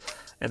episodes,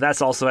 and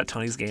that's also at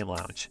Tony's Game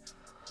Lounge.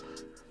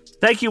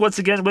 Thank you once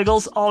again,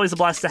 Wiggles. Always a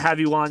blast to have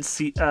you on,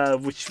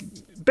 which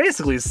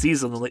basically is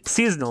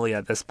seasonally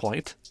at this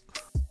point.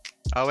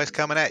 Always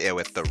coming at you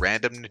with the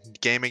random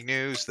gaming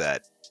news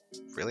that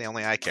really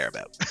only I care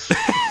about.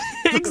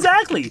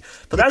 Exactly.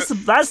 But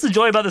that's the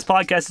joy about this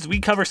podcast, is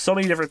we cover so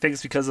many different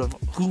things because of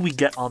who we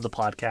get on the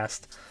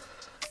podcast.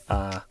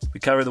 We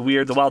cover the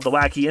weird, the wild, the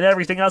wacky, and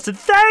everything else. And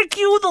thank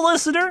you, the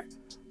listener,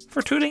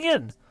 for tuning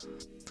in.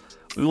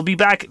 We will be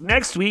back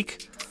next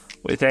week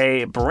with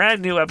a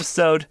brand new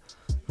episode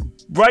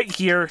right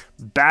here,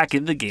 back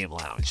in the Game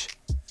Lounge.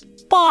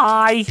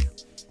 Bye.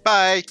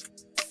 Bye.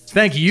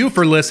 Thank you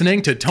for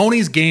listening to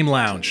Tony's Game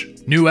Lounge.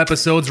 New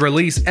episodes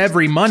release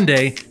every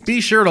Monday.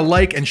 Be sure to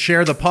like and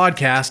share the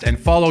podcast and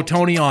follow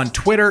Tony on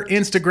Twitter,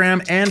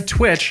 Instagram, and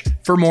Twitch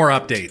for more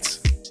updates.